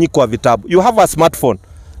mkusanyiko wa vitabu. You have a smartphone.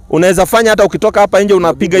 Unaweza fanya hata ukitoka hapa nje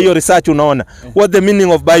unapiga hiyo research unaona. What the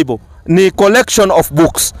meaning of Bible? Ni collection of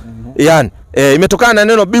books. Yani imetokana na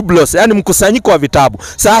neno Biblos, yani mkusanyiko wa vitabu.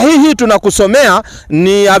 Sahihi tunakusomea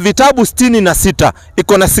ni ya vitabu 66,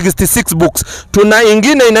 iko na 66 books. Tuna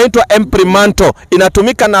ingine inaitwa Imprimanto,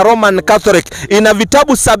 inatumika na Roman Catholic, ina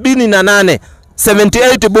vitabu 78.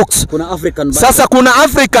 78 books. Sasa kuna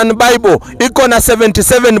African Bible iko na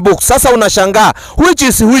 77 books. Sasa unashangaa which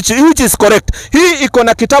is correct. Hii iko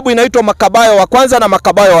na kitabu inaitwa Makabayo wa kwanza na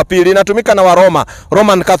Makabayo wa pili, inatumika na Waroma,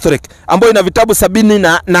 Roman Catholic, ambayo ina vitabu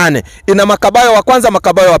 78. Ina Makabayo wa kwanza,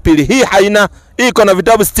 Makabayo wa pili. Hii haina, hii iko na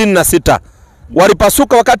vitabu 66.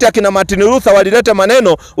 Walipasuka wakati akina Martin Luther walileta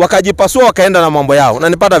maneno, wakajipasua wakaenda na mambo yao. Na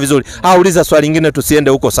nipata vizuri. Uliza swali lingine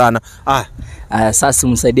tusiende huko sana. Sasa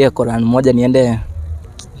msaidie Qur'an moja niende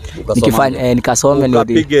nikasome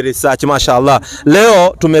nikapige research. Mashaallah,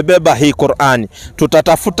 leo tumebeba hii Qur'ani,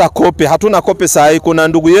 tutatafuta kopi. Hatuna kopi sahi. Kuna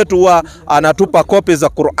ndugu yetu huwa anatupa kopi za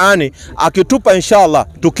Qur'ani, akitupa inshallah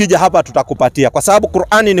tukija hapa tutakupatia, kwa sababu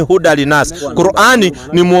Qur'ani ni huda linas. Qur'ani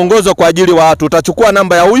ni muongozo kwa ajili wa watu. Tutachukua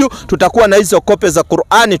namba ya huyu, tutakuwa na hizo kopi za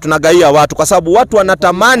Qur'ani tunagaia watu, kwa sababu watu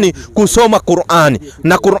wanatamani kusoma Qur'ani,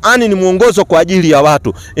 na Qur'ani ni muongozo kwa ajili ya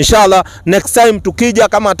watu. Inshallah next time tukija,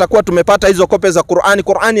 kama atakuwa tumepata hizo kopi za Qur'ani,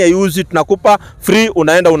 Qur'ani hayuzi, tunakupa free,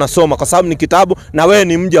 unaenda unasoma, kwa sababu ni kitabu na wewe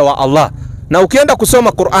ni mja wa Allah. Na ukienda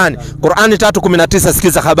kusoma Qur'ani 3:19,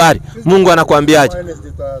 sikiza habari Mungu anakuambiaje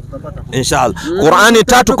inshallah. Qur'ani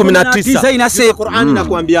 3:19 inasema Qur'ani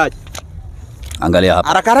inakuambiaje? Angalia hapa.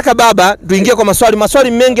 Haraka baba, tuingie kwa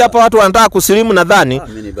maswali mengi hapa, watu wanataka kusilimu nadhani.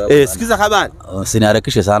 Sikiza habari.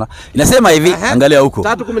 Usiniharakishe sana. Inasema hivi, angalia huko.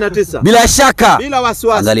 3:19. Bila shaka. Bila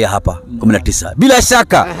wasiwasi. Angalia hapa 19. Bila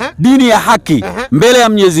shaka dini ya haki mbele ya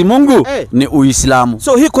Mwenyezi Mungu ni Uislamu.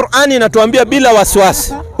 So hii Qur'ani inatuambia bila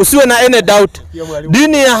wasiwasi. Usiwe na any doubt.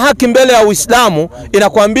 Dini ya haki mbele ya Uislamu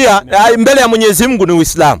inakwambia mbele ya Mwenyezi Mungu ni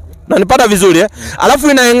Uislamu. Na nipata vizuri Alafu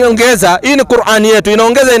inaongeza, hii ni Qur'ani yetu,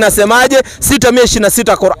 inaongeza inasemaje?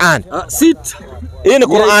 6:26 Qur'ani. 6. Hii ni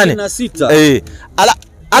Qur'ani.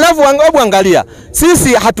 Alafu angalia,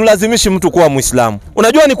 sisi hatulazimishi mtu kuwa Muislamu.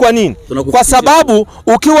 Unajua ni kwa nini? Kwa sababu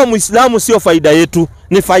ukiwa Muislamu sio faida yetu,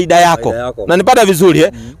 ni faida yako. Na nipata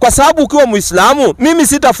vizuri Kwa sababu ukiwa Muislamu, mimi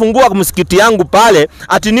sitafungua msikiti yangu pale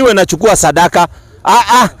ati niwe nachukua sadaka.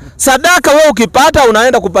 Sadaka wewe ukipata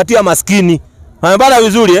unaenda kupatia maskini. Unapata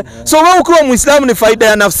vizuri So wewe ukiwa Muislamu ni faida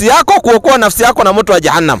ya nafsi yako, kuokoa nafsi yako na moto wa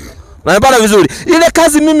jahannam. Unapata vizuri. Ile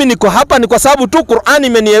kazi mimi niko hapa ni kwa sababu tu Qur'ani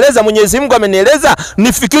imenieleza, Mwenyezi Mungu amenieleza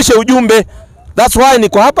nifikishe ujumbe. That's why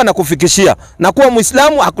niko hapa na kufikishia. Na kuwa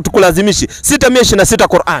Muislamu hakutukulazimishi. 6:26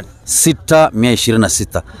 Qur'an.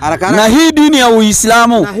 6:26. Na hii dini ya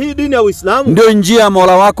Uislamu. Na hii dini ya Uislamu ndio njia ya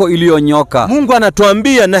Mola wako iliyonyoka. Mungu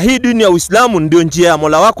anatuambia na hii dini ya Uislamu ndio njia ya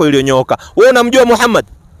Mola wako iliyonyoka. Wewe unamjua Muhammad?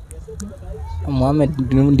 Muhammad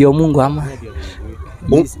ndio Mungu ama?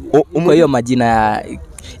 Kwa hiyo majina ya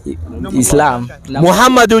Islam.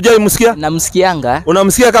 Muhammad hujai msikia? Namsikianga.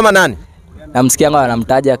 Unamsikia kama nani? namsikia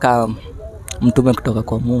anamtaja kama mtume kutoka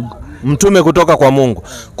kwa Mungu. Mtume kutoka kwa Mungu.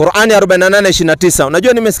 Qur'ani 48:29.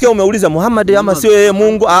 Unajua nimesikia umeuliza Muhammad ama sio yeye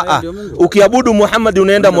Mungu? Ukiabudu Muhammad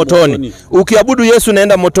unaenda motoni. Ukiabudu Yesu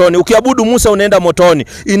unaenda motoni. Ukiabudu Musa unaenda motoni.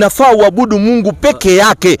 Inafaa uabudu Mungu peke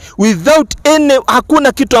yake without any,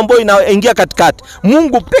 hakuna kitu ambayo inaingia katikati.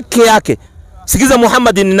 Mungu peke yake. Sikiza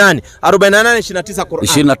Muhammad ni nani? 48:29 Qur'an.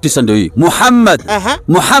 29 ndio hii. Muhammad.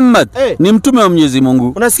 Muhammad ni mtume wa Mwenyezi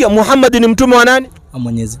Mungu. Unasikia Muhammad ni mtume wa nani? Wa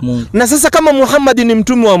Mwenyezi Mungu. Na sasa kama Muhammad ni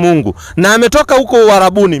mtume wa Mungu na ametoka huko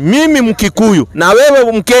Uarabuni, mimi Mkikuyu na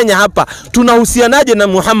wewe Mkenya hapa, tunahusianaje na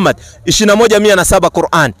Muhammad? 21:107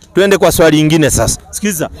 Qur'an. Tuende kwa swali lingine sasa.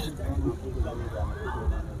 Sikiza.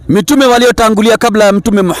 Mitume waliotangulia kabla ya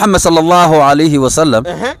Mtume Muhammad sallallahu alaihi wasallam,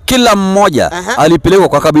 kila mmoja alipelekwa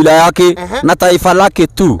kwa kabila yake na taifa lake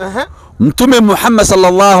tu. Mtume Muhammad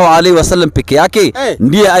sallallahu alaihi wasallam peke yake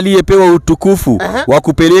ndiye aliyepewa utukufu wa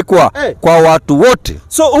kupelekwa kwa watu wote.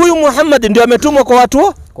 So huyu Muhammad ndiye ametumwa kwa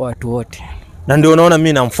watu wote. Na ndio unaona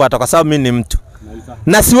mimi namfuata kwa sababu mimi ni mtu.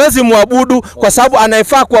 Na siwezi muabudu kwa sababu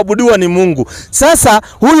anayefaa kuabudiwa ni Mungu. Sasa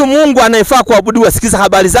huyu Mungu anayefaa kuabudiwa, sikiza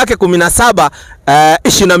habari zake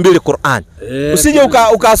 17:22 Qur'an. Usije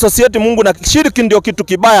uka-associate Mungu na shirki, ndio kitu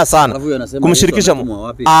kibaya sana. Kumshirikisha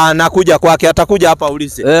Mungu. Nakuja kwake, atakuja hapa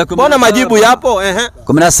aulize. Mbona majibu yapo?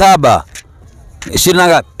 17 20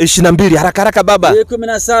 ngapi? 22. Haraka haraka baba.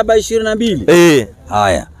 17:22.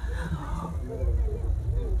 Haya.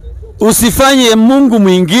 Usifanye Mungu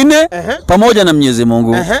mwingine pamoja na Mwenyezi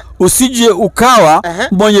Mungu. Usije ukawa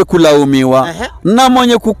mwenye kulaumiwa na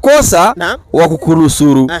mwenye kukosa wa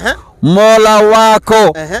kukurusuru.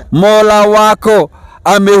 Mola wako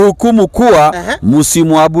amehukumu kuwa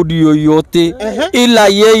msimwabudu yoyote ila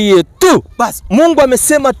yeye tu. Bas, Mungu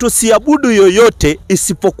amesema tusiabudu yoyote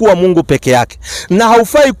isipokuwa Mungu peke yake. Na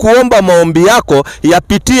haufai kuomba maombi yako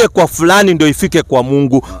yapitie kwa fulani ndio ifike kwa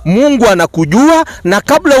Mungu. Mungu anakujua, na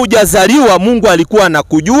kabla hujazaliwa Mungu alikuwa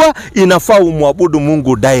anakujua. Inafaa umwabudu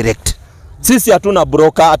Mungu direct. Sisi hatuna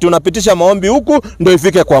broker, tunapitisha maombi huku ndio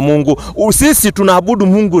ifike kwa Mungu. Sisi tunaabudu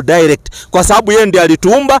Mungu direct kwa sababu yeye ndiye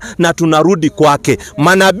alituumba na tunarudi kwake.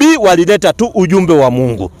 Manabii walileta tu ujumbe wa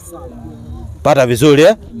Mungu. Pata vizuri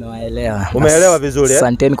Umeelewa. Umeelewa vizuri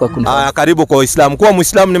Asanteni kwa kunifahamu. Karibu kwa Uislamu. Kuwa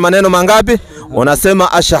Muislamu ni maneno mangapi?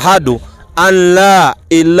 Unasema ashhadu an la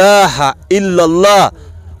ilaha illa Allah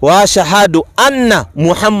wa ashhadu anna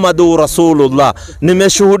Muhammadur Rasulullah.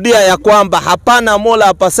 Nimeshuhudia ya kwamba hapana mola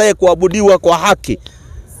apasaye kuabudiwa kwa haki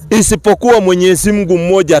isipokuwa Mwenyezi Mungu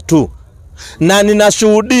mmoja tu. Na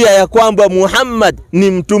ninashuhudia ya kwamba Muhammad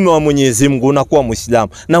ni mtume wa Mwenyezi Mungu. Unakuwa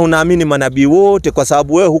Muislamu na unaamini manabii wote, kwa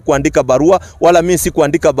sababu wewe hukuandika barua wala mimi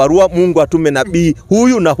sikuandika barua. Mungu atume nabii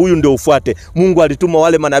huyu na huyu ndio ufuate. Mungu alituma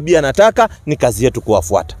wale manabii anataka, ni kazi yetu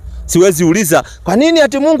kuwafuata. Siwezi uliza kwa nini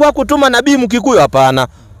ati Mungu hakutuma nabii Mkikuyu. Hapana,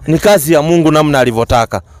 ni kazi ya Mungu namna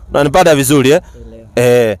alivyotaka. Unanipata vizuri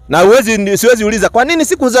na siwezi uliza kwa nini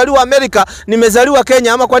sikuzaliwa Amerika nimezaliwa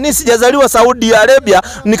Kenya, ama kwa nini sijazaliwa Saudi Arabia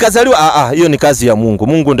nikazaliwa. Hiyo ni kazi ya Mungu.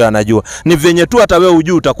 Mungu ndiye anajua. Ni venye tu hata wewe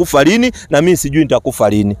hujui utakufa lini na mimi sijui nitakufa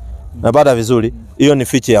lini. Unapata vizuri? Hiyo ni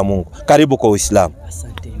fiche ya Mungu. Karibu kwa Uislamu.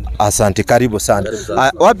 Asante, karibu sana.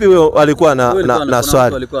 Wapi wewe alikuwa na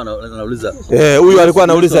swali? Huyu alikuwa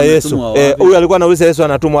anauliza Yesu. Huyu alikuwa anauliza Yesu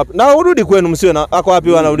anatumwa wapi? Na urudi kwenu, msiwe na ako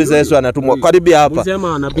wapi anauliza Yesu anatumwa. Karibu hapa.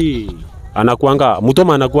 Unasema nabii anakuanga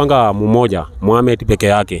mtoma, anakuanga mmoja Muhammad peke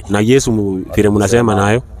yake, na Yesu vile mnasema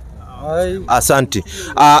nayo. Asante.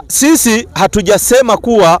 Sisi hatujasema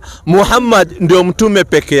kuwa Muhammad ndio mtume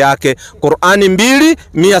peke yake. Qur'ani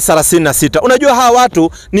 2:136. Unajua hawa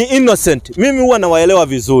watu ni innocent. Mimi huwa nawaelewa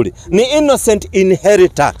vizuri. Ni innocent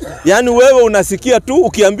inheritor. Yaani wewe unasikia tu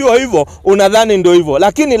ukiambiwa hivyo unadhani ndio hivyo.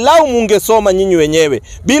 Lakini lau mungesoma nyinyi wenyewe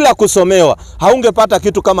bila kusomewa, haungepata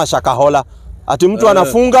kitu kama Shakahola. Ati mtu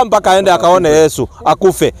anafunga mpaka aende akaone Yesu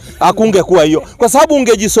akufe. Akungekuwa hiyo. Kwa sababu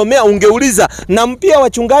ungejisomea, ungeuliza. Na mpia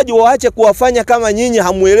wachungaji waache kuwafanya kama nyinyi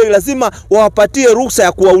hamuelewi. Lazima wawapatie ruhusa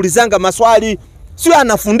ya kuwaulizanga maswali. Sio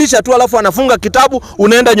anafundisha tu alafu anafunga kitabu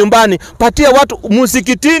unaenda nyumbani. Patia watu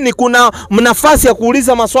msikitini kuna nafasi ya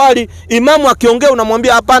kuuliza maswali. Imamu akiongea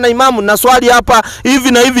unamwambia hapana imamu na swali hapa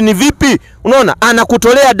hivi na hivi ni vipi? Unaona,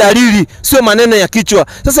 anakutolea dalili, sio maneno ya kichwa.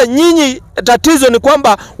 Sasa nyinyi tatizo ni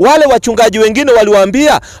kwamba wale wachungaji wengine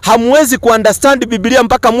waliwaambia hamwezi kuunderstand Biblia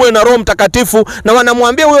mpaka muwe na Roho Mtakatifu, na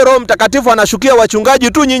wanamwambia huyo Roho Mtakatifu anashukia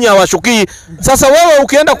wachungaji tu, nyinyi hawashukii. Sasa wewe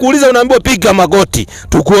ukienda kuuliza unaambiwa piga magoti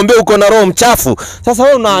tukuombee, uko na roho mchafu. Sasa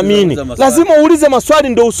wewe unaamini lazima uulize maswali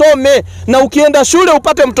ndio usome. Na ukienda shule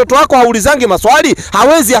upate mtoto wako haulizangi maswali,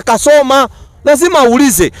 hawezi akasoma. Lazima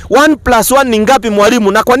uulize 1+1 ni ngapi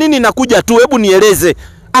mwalimu, na kwa nini inakuja tu, hebu nieleze.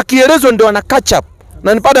 Akielezwa ndio ana catch up.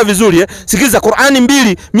 Na nipata vizuri Sikiza Qur'ani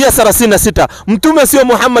 2:136. Mtume sio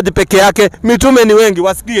Muhammad peke yake, mitume ni wengi,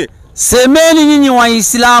 wasikie. Semeni nyinyi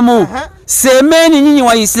Waislamu. Semeni nyinyi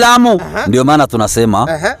Waislamu. Ndio maana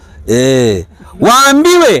tunasema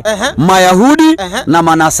waambiwe Mayahudi na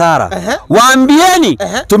Manasara. Waambieni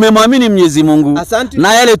tumemwamini Mwenyezi Mungu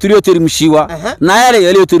na yale tuliyoteremshiwa na yale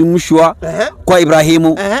yaliyoteremshwa kwa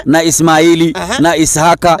Ibrahimu na Ismaili na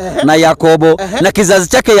Ishaka na Yakobo na kizazi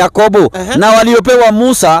chake Yakobo na waliopewa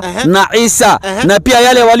Musa na Isa na pia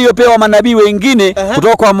yale waliopewa manabii wengine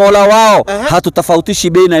kutoka kwa Mola wao. Hatutofautishi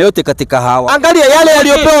baina yote katika hawa. Angalia yale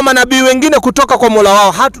waliopewa manabii wengine kutoka kwa Mola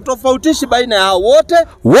wao. Hatutofautishi baina ya hao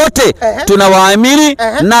wote. Tunawaamini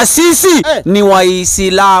na sisi ni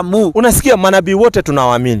Waislamu. Unasikia, manabii wote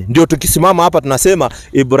tunawaamini. Ndio tukisimama hapa tunasema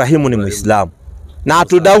Ibrahimu ni Muislamu. Na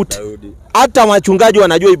hatudauti. Hata wachungaji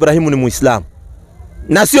wanajua Ibrahimu ni Muislamu.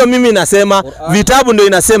 Na sio mimi nasema, vitabu ndio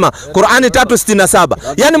inasema. Qur'ani 3:67.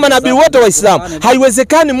 Yaani manabii wote Waislamu.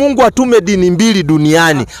 Haiwezekani Mungu atume dini mbili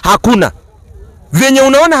duniani. Hakuna. Venye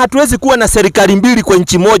unaona hatuwezi kuwa na serikali mbili kwa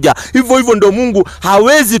nchi moja, hivyo ndo Mungu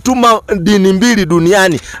hawezi tuma dini mbili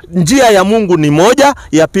duniani. Njia ya Mungu ni moja,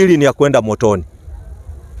 ya pili ni ya kwenda motoni.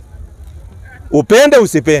 Upende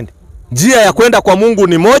usipende, njia ya kwenda kwa Mungu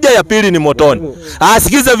ni moja, ya pili ni motoni.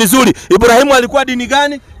 Sikiza vizuri, Ibrahimu alikuwa dini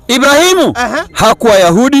gani? Ibrahimu hakuwa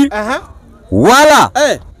Yahudi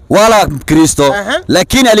wala Kristo,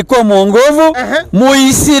 lakini alikuwa mwongovu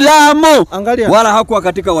Muislamu. Wala hakuwa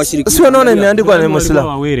katika washirikina. Sio, naona imeandikwa ni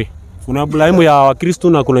Muislamu. Kuna Ibrahimu ya Wakristo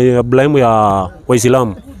na kuna Ibrahimu ya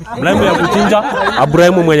Waislamu. Ibrahimu ya kuchinja,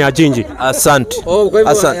 Ibrahimu mwenye achinji. Asante.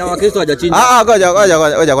 Asante. Ya Wakristo hajachinja.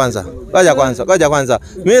 Ngoja kwanza.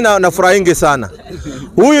 Mimi nafurahingi sana.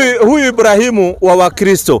 Huyu Ibrahimu wa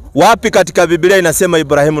Wakristo, wapi katika Biblia inasema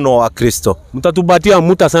Ibrahimu ni wa Wakristo? Mtatupatia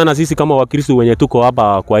muta sana sisi kama Wakristo wenye tuko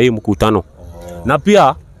hapa kwa hii mkutano. Na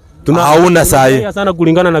pia hauna sahi sana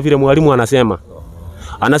kulingana na vile mwalimu anasema.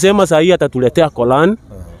 Anasema sahi atatuletea Qur'an,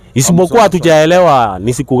 isipokuwa hatujaelewa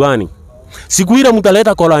ni siku gani. Siku ile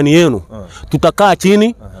mtaleta Qur'an yenu, tutakaa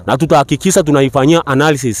chini na tutahakikisha tunaifanyia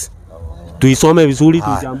analysis. Tuisome vizuri,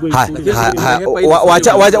 tuchambue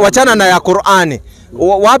vizuri. Wachana na ya Qur'ani.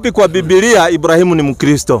 Wapi kwa Biblia Ibrahimu ni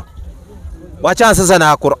Mkristo? Wachana sasa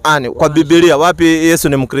na Qur'ani. Kwa Biblia wapi Yesu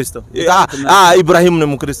ni Mkristo? Ibrahimu ni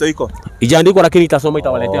Mkristo iko? Ijaandikwa lakini itasoma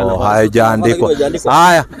itawaletea na. Haijaandikwa.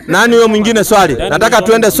 Haya, nani wewe mwingine swali? Nataka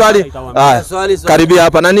tuende swali. Karibia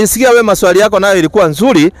hapa. Na nisikia wewe maswali yako nayo ilikuwa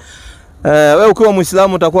nzuri. Wewe ukiwa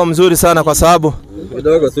Muislamu utakuwa mzuri sana kwa sababu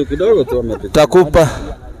kidogo tu takupa.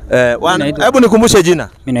 Hebu nikumbushe jina.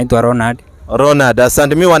 Mimi naitwa Ronald.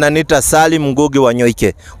 Asante. Mimi wananiita Salim Ngugi wa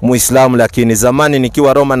Nyoike, Muislamu, lakini zamani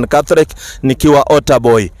nikiwa Roman Catholic, nikiwa Altar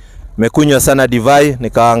Boy. Mekunywa sana divai,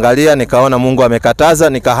 nikaangalia, nikaona Mungu amekataza,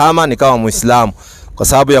 nikahama, nikawa Muislamu kwa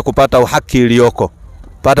sababu ya kupata uhaki iliyoko.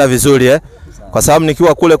 Pata vizuri Kwa sababu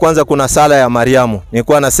nikiwa kule kwanza kuna sala ya Mariamu.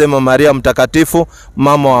 Nilikuwa nasema Maria mtakatifu,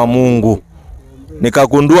 mama wa Mungu.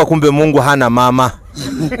 Nikagundua kumbe Mungu hana mama.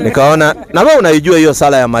 Nikaona na wewe unaijua hiyo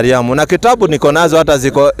sala ya Mariamu na kitabu niko nazo hata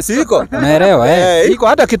siko naelewa iko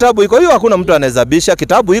hata kitabu iko hiyo, hakuna mtu anaweza bisha,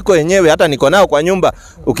 kitabu iko yenyewe, hata niko nao kwa nyumba,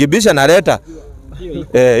 ukibisha naleta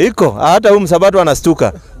iko hata huyu msabato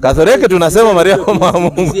anastuka. Katholiki tunasema Maria mama wa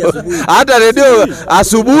Mungu. Hata redio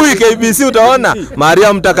asubuhi KBC utaona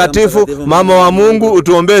Maria mtakatifu, mama wa Mungu,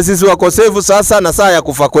 utuombee sisi wakosefu sasa na saa ya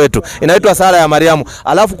kufa kwetu. Inaitwa sala ya Mariamu.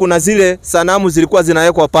 Alafu kuna zile sanamu zilikuwa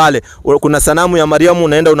zinawekwa pale. Kuna sanamu ya Mariamu,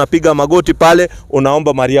 unaenda unapiga magoti pale,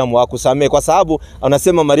 unaomba Mariamu akusamee kwa sababu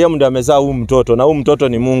anasema Mariamu ndiye amezaa huyu mtoto na huyu mtoto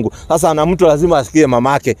ni Mungu. Sasa na mtu lazima asikie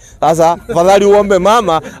mamake. Sasa fadhali uombe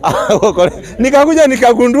mama. Nikakuja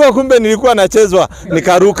nikagundua kumbe nilikuwa nachezwa,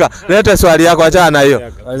 nikaruka. Leta swali yako, achana na hiyo.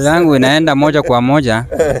 Swali langu inaenda moja kwa moja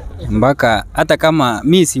mpaka hata kama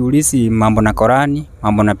mimi siulisi mambo na Qur'ani,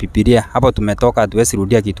 mambo na Biblia. Hapo tumetoka, hatuwezi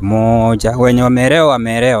rudia kitu moja. Wenye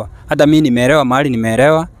wameelewa. Hata mimi nimeelewa, mahali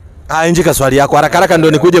nimeelewa. Injika swali yako haraka haraka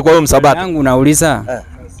ndio nikuje kwa huyo msabato. Yangu nauliza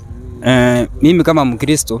mimi kama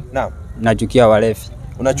Mkristo nachukia walevi.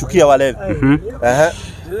 Unachukia walevi?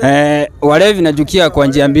 Walevi nachukia kwa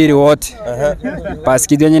njia mbili wote. Basi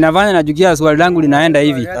kitu yenye nafanya nachukia, swali langu linaenda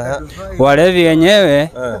hivi. Walevi wenyewe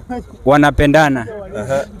wanapendana.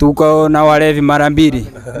 Tuko na walevi mara mbili.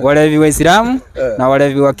 Walevi Waislamu na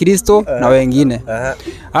walevi wa Kristo na wengine.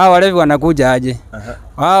 Hao walevi wanakuja aje?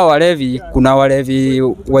 Hao walevi, kuna walevi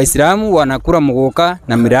Waislamu wanakula mgoka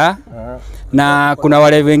na miraa. Na kuna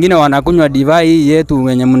walevi wengine wanakunywa divai yetu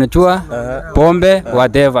wenye mnachua pombe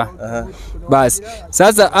whatever. Basi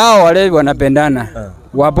sasa hao walevi wanapendana.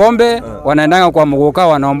 Wapombe wanaendanga kwa mgoka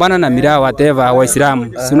wanaombana na miraa whatever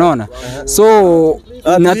Waislamu. Unaona? So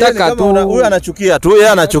nataka tu huyu anachukia tu, yeye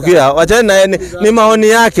anachukia. Wacheni naye ni maoni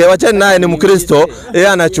yake, wacheni naye ni Mkristo, yeye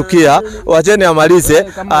anachukia. Wacheni amalize.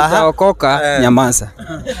 Okoka nyamaza.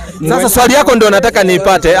 Sasa swali yako ndio nataka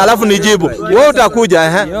niipate, alafu nijibu. Wewe utakuja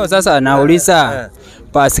Yo, sasa nauliza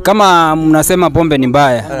basi kama mnasema pombe ni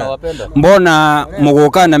mbaya, mbona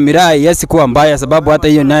mgoka na miraa yesi kuwa mbaya, sababu hata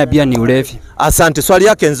hiyo naye pia ni ulevi? Asante, swali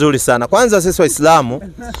yake nzuri sana. Kwanza sisi Waislamu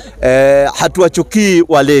hatuwachukii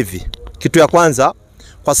walevi. Kitu ya kwanza,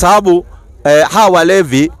 kwa sababu hawa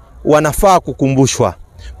walevi wanafaa kukumbushwa.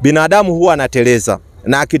 Binadamu huwa anateleza,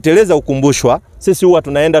 na akiteleza ukumbushwa. Sisi huwa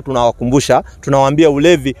tunaenda tunawakumbusha, tunawaambia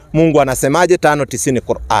ulevi Mungu anasemaje 5:90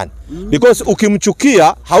 Qur'an. Because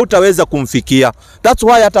ukimchukia hautaweza kumfikia. That's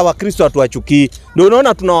why hata Wakristo hatuwachukii. Ndio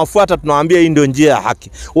unaona tunawafuata, tunawaambia hii ndio njia ya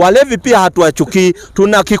haki. Walevi pia hatuwachukii.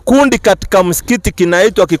 Tuna kikundi katika msikiti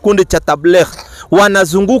kinaitwa kikundi cha Tabligh.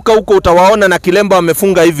 Wanazunguka huko, utawaona na kilemba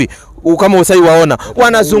wamefunga hivi. Kama usai waona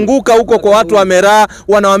wanazunguka huko kwa watu wa miraa,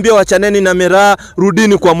 wanawaambia wachaneni na miraa,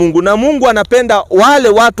 rudini kwa Mungu. Na Mungu anapenda wale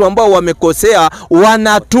watu ambao wamekosea,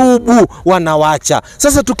 wanatubu, wanawacha.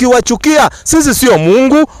 Sasa tukiwachukia, sisi sio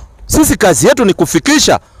Mungu. Sisi kazi yetu ni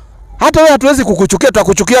kufikisha. Hata wewe hatuwezi kukuchukia,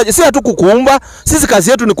 tutakuchukiaje? Si hatu kukuumba, sisi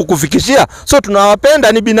kazi yetu ni kukufikishia. So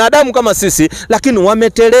tunawapenda, ni binadamu kama sisi, lakini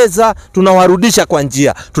wameteleza, tunawarudisha kwa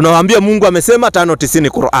njia. Tunawaambia Mungu amesema 5:90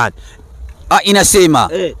 Qur'an. Inasema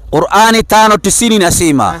Qur'ani 5:90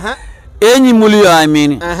 inasema enyi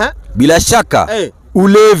mlioamini, bila shaka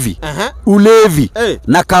ulevi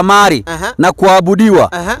na kamari na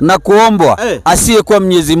kuabudiwa na kuombwa asiyekuwa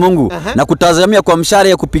Mwenyezi Mungu na kutazamia kwa mshahara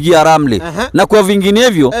ya kupigia ramli na kwa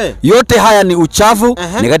vinginevyo, yote haya ni uchafu,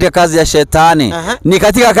 ni katika kazi ya shetani, ni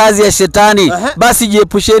katika kazi ya shetani. Basi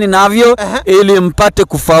jiepusheni navyo ili mpate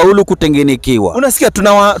kufaulu kutengenekewa. Unasikia,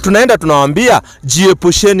 tunaenda tunawaambia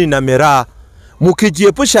jiepusheni na miraa.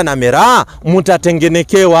 Mkijiepusha na miraa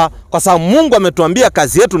mtatengenekewa, kwa sababu Mungu ametuambia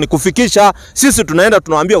kazi yetu ni kufikisha. Sisi tunaenda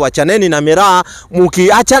tunawaambia wachaneni na miraa,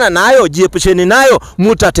 mkiachana nayo jiepusheni nayo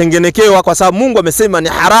mtatengenekewa, kwa sababu Mungu amesema ni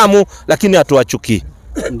haramu, lakini hatuwachukii.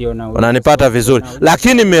 Ndio na unanipata vizuri.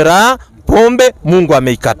 Lakini miraa, pombe, Mungu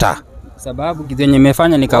ameikataa. Sababu kitu yenye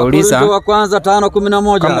nimefanya nikauliza Wakorintho wa kwanza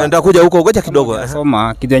 5:11. Nitakuja huko, ngoja kidogo.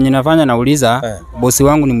 Soma kitu yenye nafanya nauliza, bosi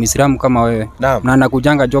wangu ni Muislamu kama wewe. Na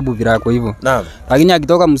anakujanga jobu virako hivyo. Lakini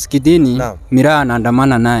akitoka msikitini miraa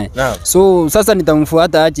anaandamana naye. So sasa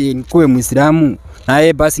nitamfuata aje kuwe Muislamu na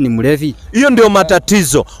yeye basi ni mlevi? Hiyo ndio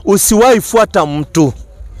matatizo. Usiwahi fuata mtu.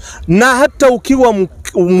 Na hata ukiwa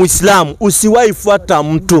Muislamu usiwahi fuata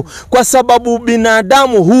mtu, kwa sababu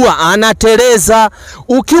binadamu huwa anateleza.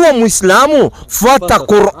 Ukiwa Muislamu fuata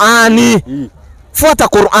Qur'ani. Fuata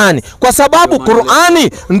Qur'ani, kwa sababu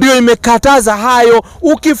Qur'ani ndio imekataza hayo.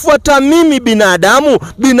 Ukifuata mimi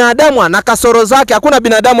binadamu ana kasoro zake. Hakuna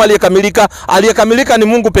binadamu aliyekamilika, aliyekamilika ni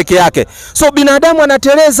Mungu peke yake. So binadamu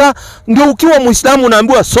anateleza. Ndio ukiwa Muislamu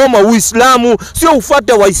unaambiwa soma Uislamu, sio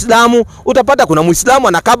ufuate Waislamu. Utapata kuna Muislamu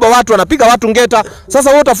anakaba watu, anapiga watu ngeta. Sasa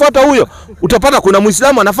wewe utafuata huyo? Utapata kuna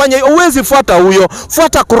Muislamu anafanya hiyo, huwezi fuata huyo.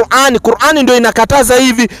 Fuata Qur'ani. Qur'ani ndio inakataza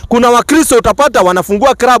hivi. Kuna Wakristo utapata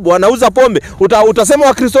wanafungua klabu, wanauza pombe. Utasema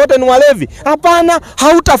Wakristo wote ni walevi? Hapana,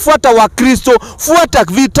 hautafuata Wakristo, fuata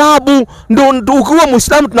vitabu. Ndio ukiwa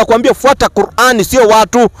Muislamu tunakuambia fuata Qur'ani, sio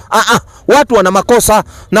watu. Watu wana makosa,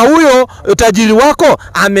 na huyo tajiri wako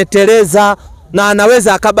ameteleza na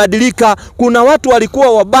anaweza akabadilika. Kuna watu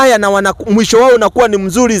walikuwa wabaya na mwisho wao unakuwa ni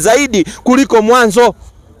mzuri zaidi kuliko mwanzo.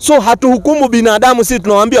 So hatuhukumu binadamu, sisi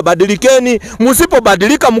tunawaambia badilikeni.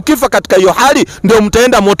 Msipobadilika mkifa katika hiyo hali ndio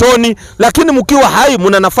mtaenda motoni, lakini mkiwa hai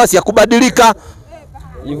mna nafasi ya kubadilika.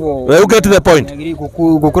 Hivyo you get the point.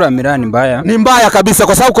 Kukula miraa ni mbaya. Ni mbaya kabisa,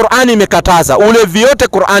 kwa sababu Qur'ani imekataza. Ulevi yote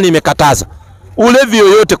Qur'ani imekataza. Ulevi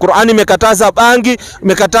yoyote Qur'ani imekataza. Bangi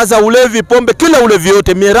imekataza, ulevi, pombe, kila ulevi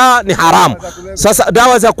yote. Miraa ni haramu. Sasa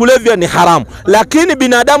dawa za kulevya ni haramu, lakini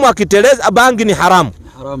binadamu akiteleza, bangi ni haramu.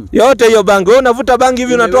 Yote hiyo bangi. Wewe unavuta bangi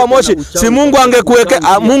hivi unatoa moshi. Si Mungu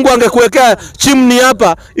angekuwekea chimni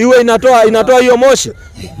hapa iwe inatoa hiyo moshi.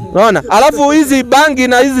 Unaona? Alafu hizi bangi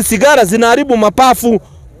na hizi sigara zinaharibu mapafu.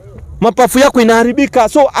 Mapafu yako inaharibika.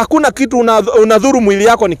 So hakuna kitu unadhuru mwili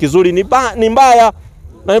yako ni kizuri, ni mbaya.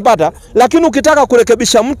 Unanipata? Lakini ukitaka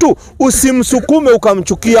kurekebisha mtu usimsukume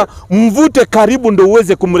ukamchukia, mvute karibu ndio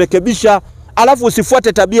uweze kumrekebisha. Alafu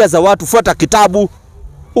usifuate tabia za watu, fuata kitabu.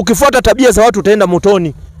 Ukifuata tabia za watu utaenda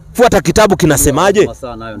motoni. fuata kitabu kinasemaje.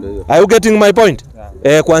 Are you getting my point?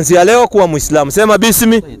 Kuanzia leo kuwa Muislamu. Sema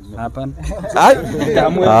bismi. Hapana.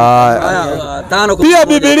 Pia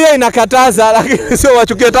Biblia inakataza, lakini sio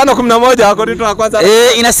wachukie 5:11 Wakorintho wa kwanza.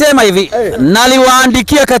 Inasema hivi,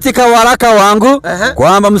 naliwaandikia katika waraka wangu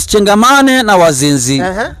kwamba msichangamane na wazinzi.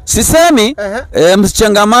 Sisemi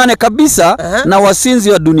msichangamane kabisa na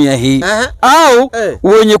wasinzi wa dunia hii, au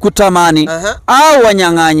wenye kutamani, au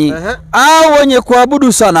wanyang'anyi, au wenye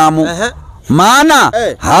kuabudu sanamu. Maana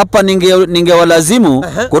hapa ningewalazimu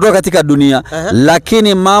kutoka katika dunia,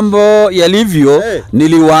 lakini mambo yalivyo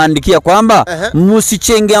niliwaandikia kwamba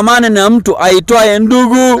msichangamane na mtu aitwaye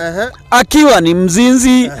ndugu, akiwa ni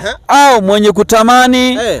mzinzi, au mwenye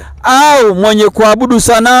kutamani, au mwenye kuabudu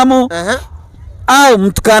sanamu, au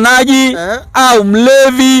mtukanaji, au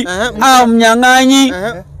mlevi, au mnyang'anyi.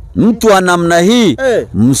 Mtu wa namna hii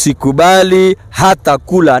msikubali hata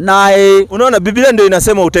kula naye. Unaona, Biblia ndio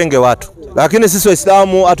inasema utenge watu, lakini sisi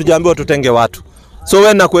Waislamu hatujaambiwa tutenge watu. So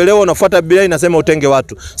wewe nakuelewa, unafuata Biblia inasema utenge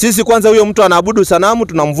watu. Sisi kwanza, huyo mtu anaabudu sanamu,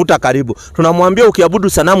 tunamvuta karibu. Tunamwambia ukiabudu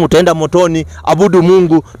sanamu utaenda motoni, abudu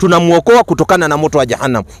Mungu. Tunamuokoa kutokana na moto wa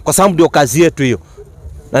jahannam, kwa sababu ndio kazi yetu hiyo.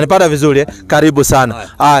 Na nipata vizuri Karibu sana.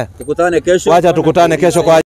 Haya. Tukutane kesho. Wacha tukutane kesho kwa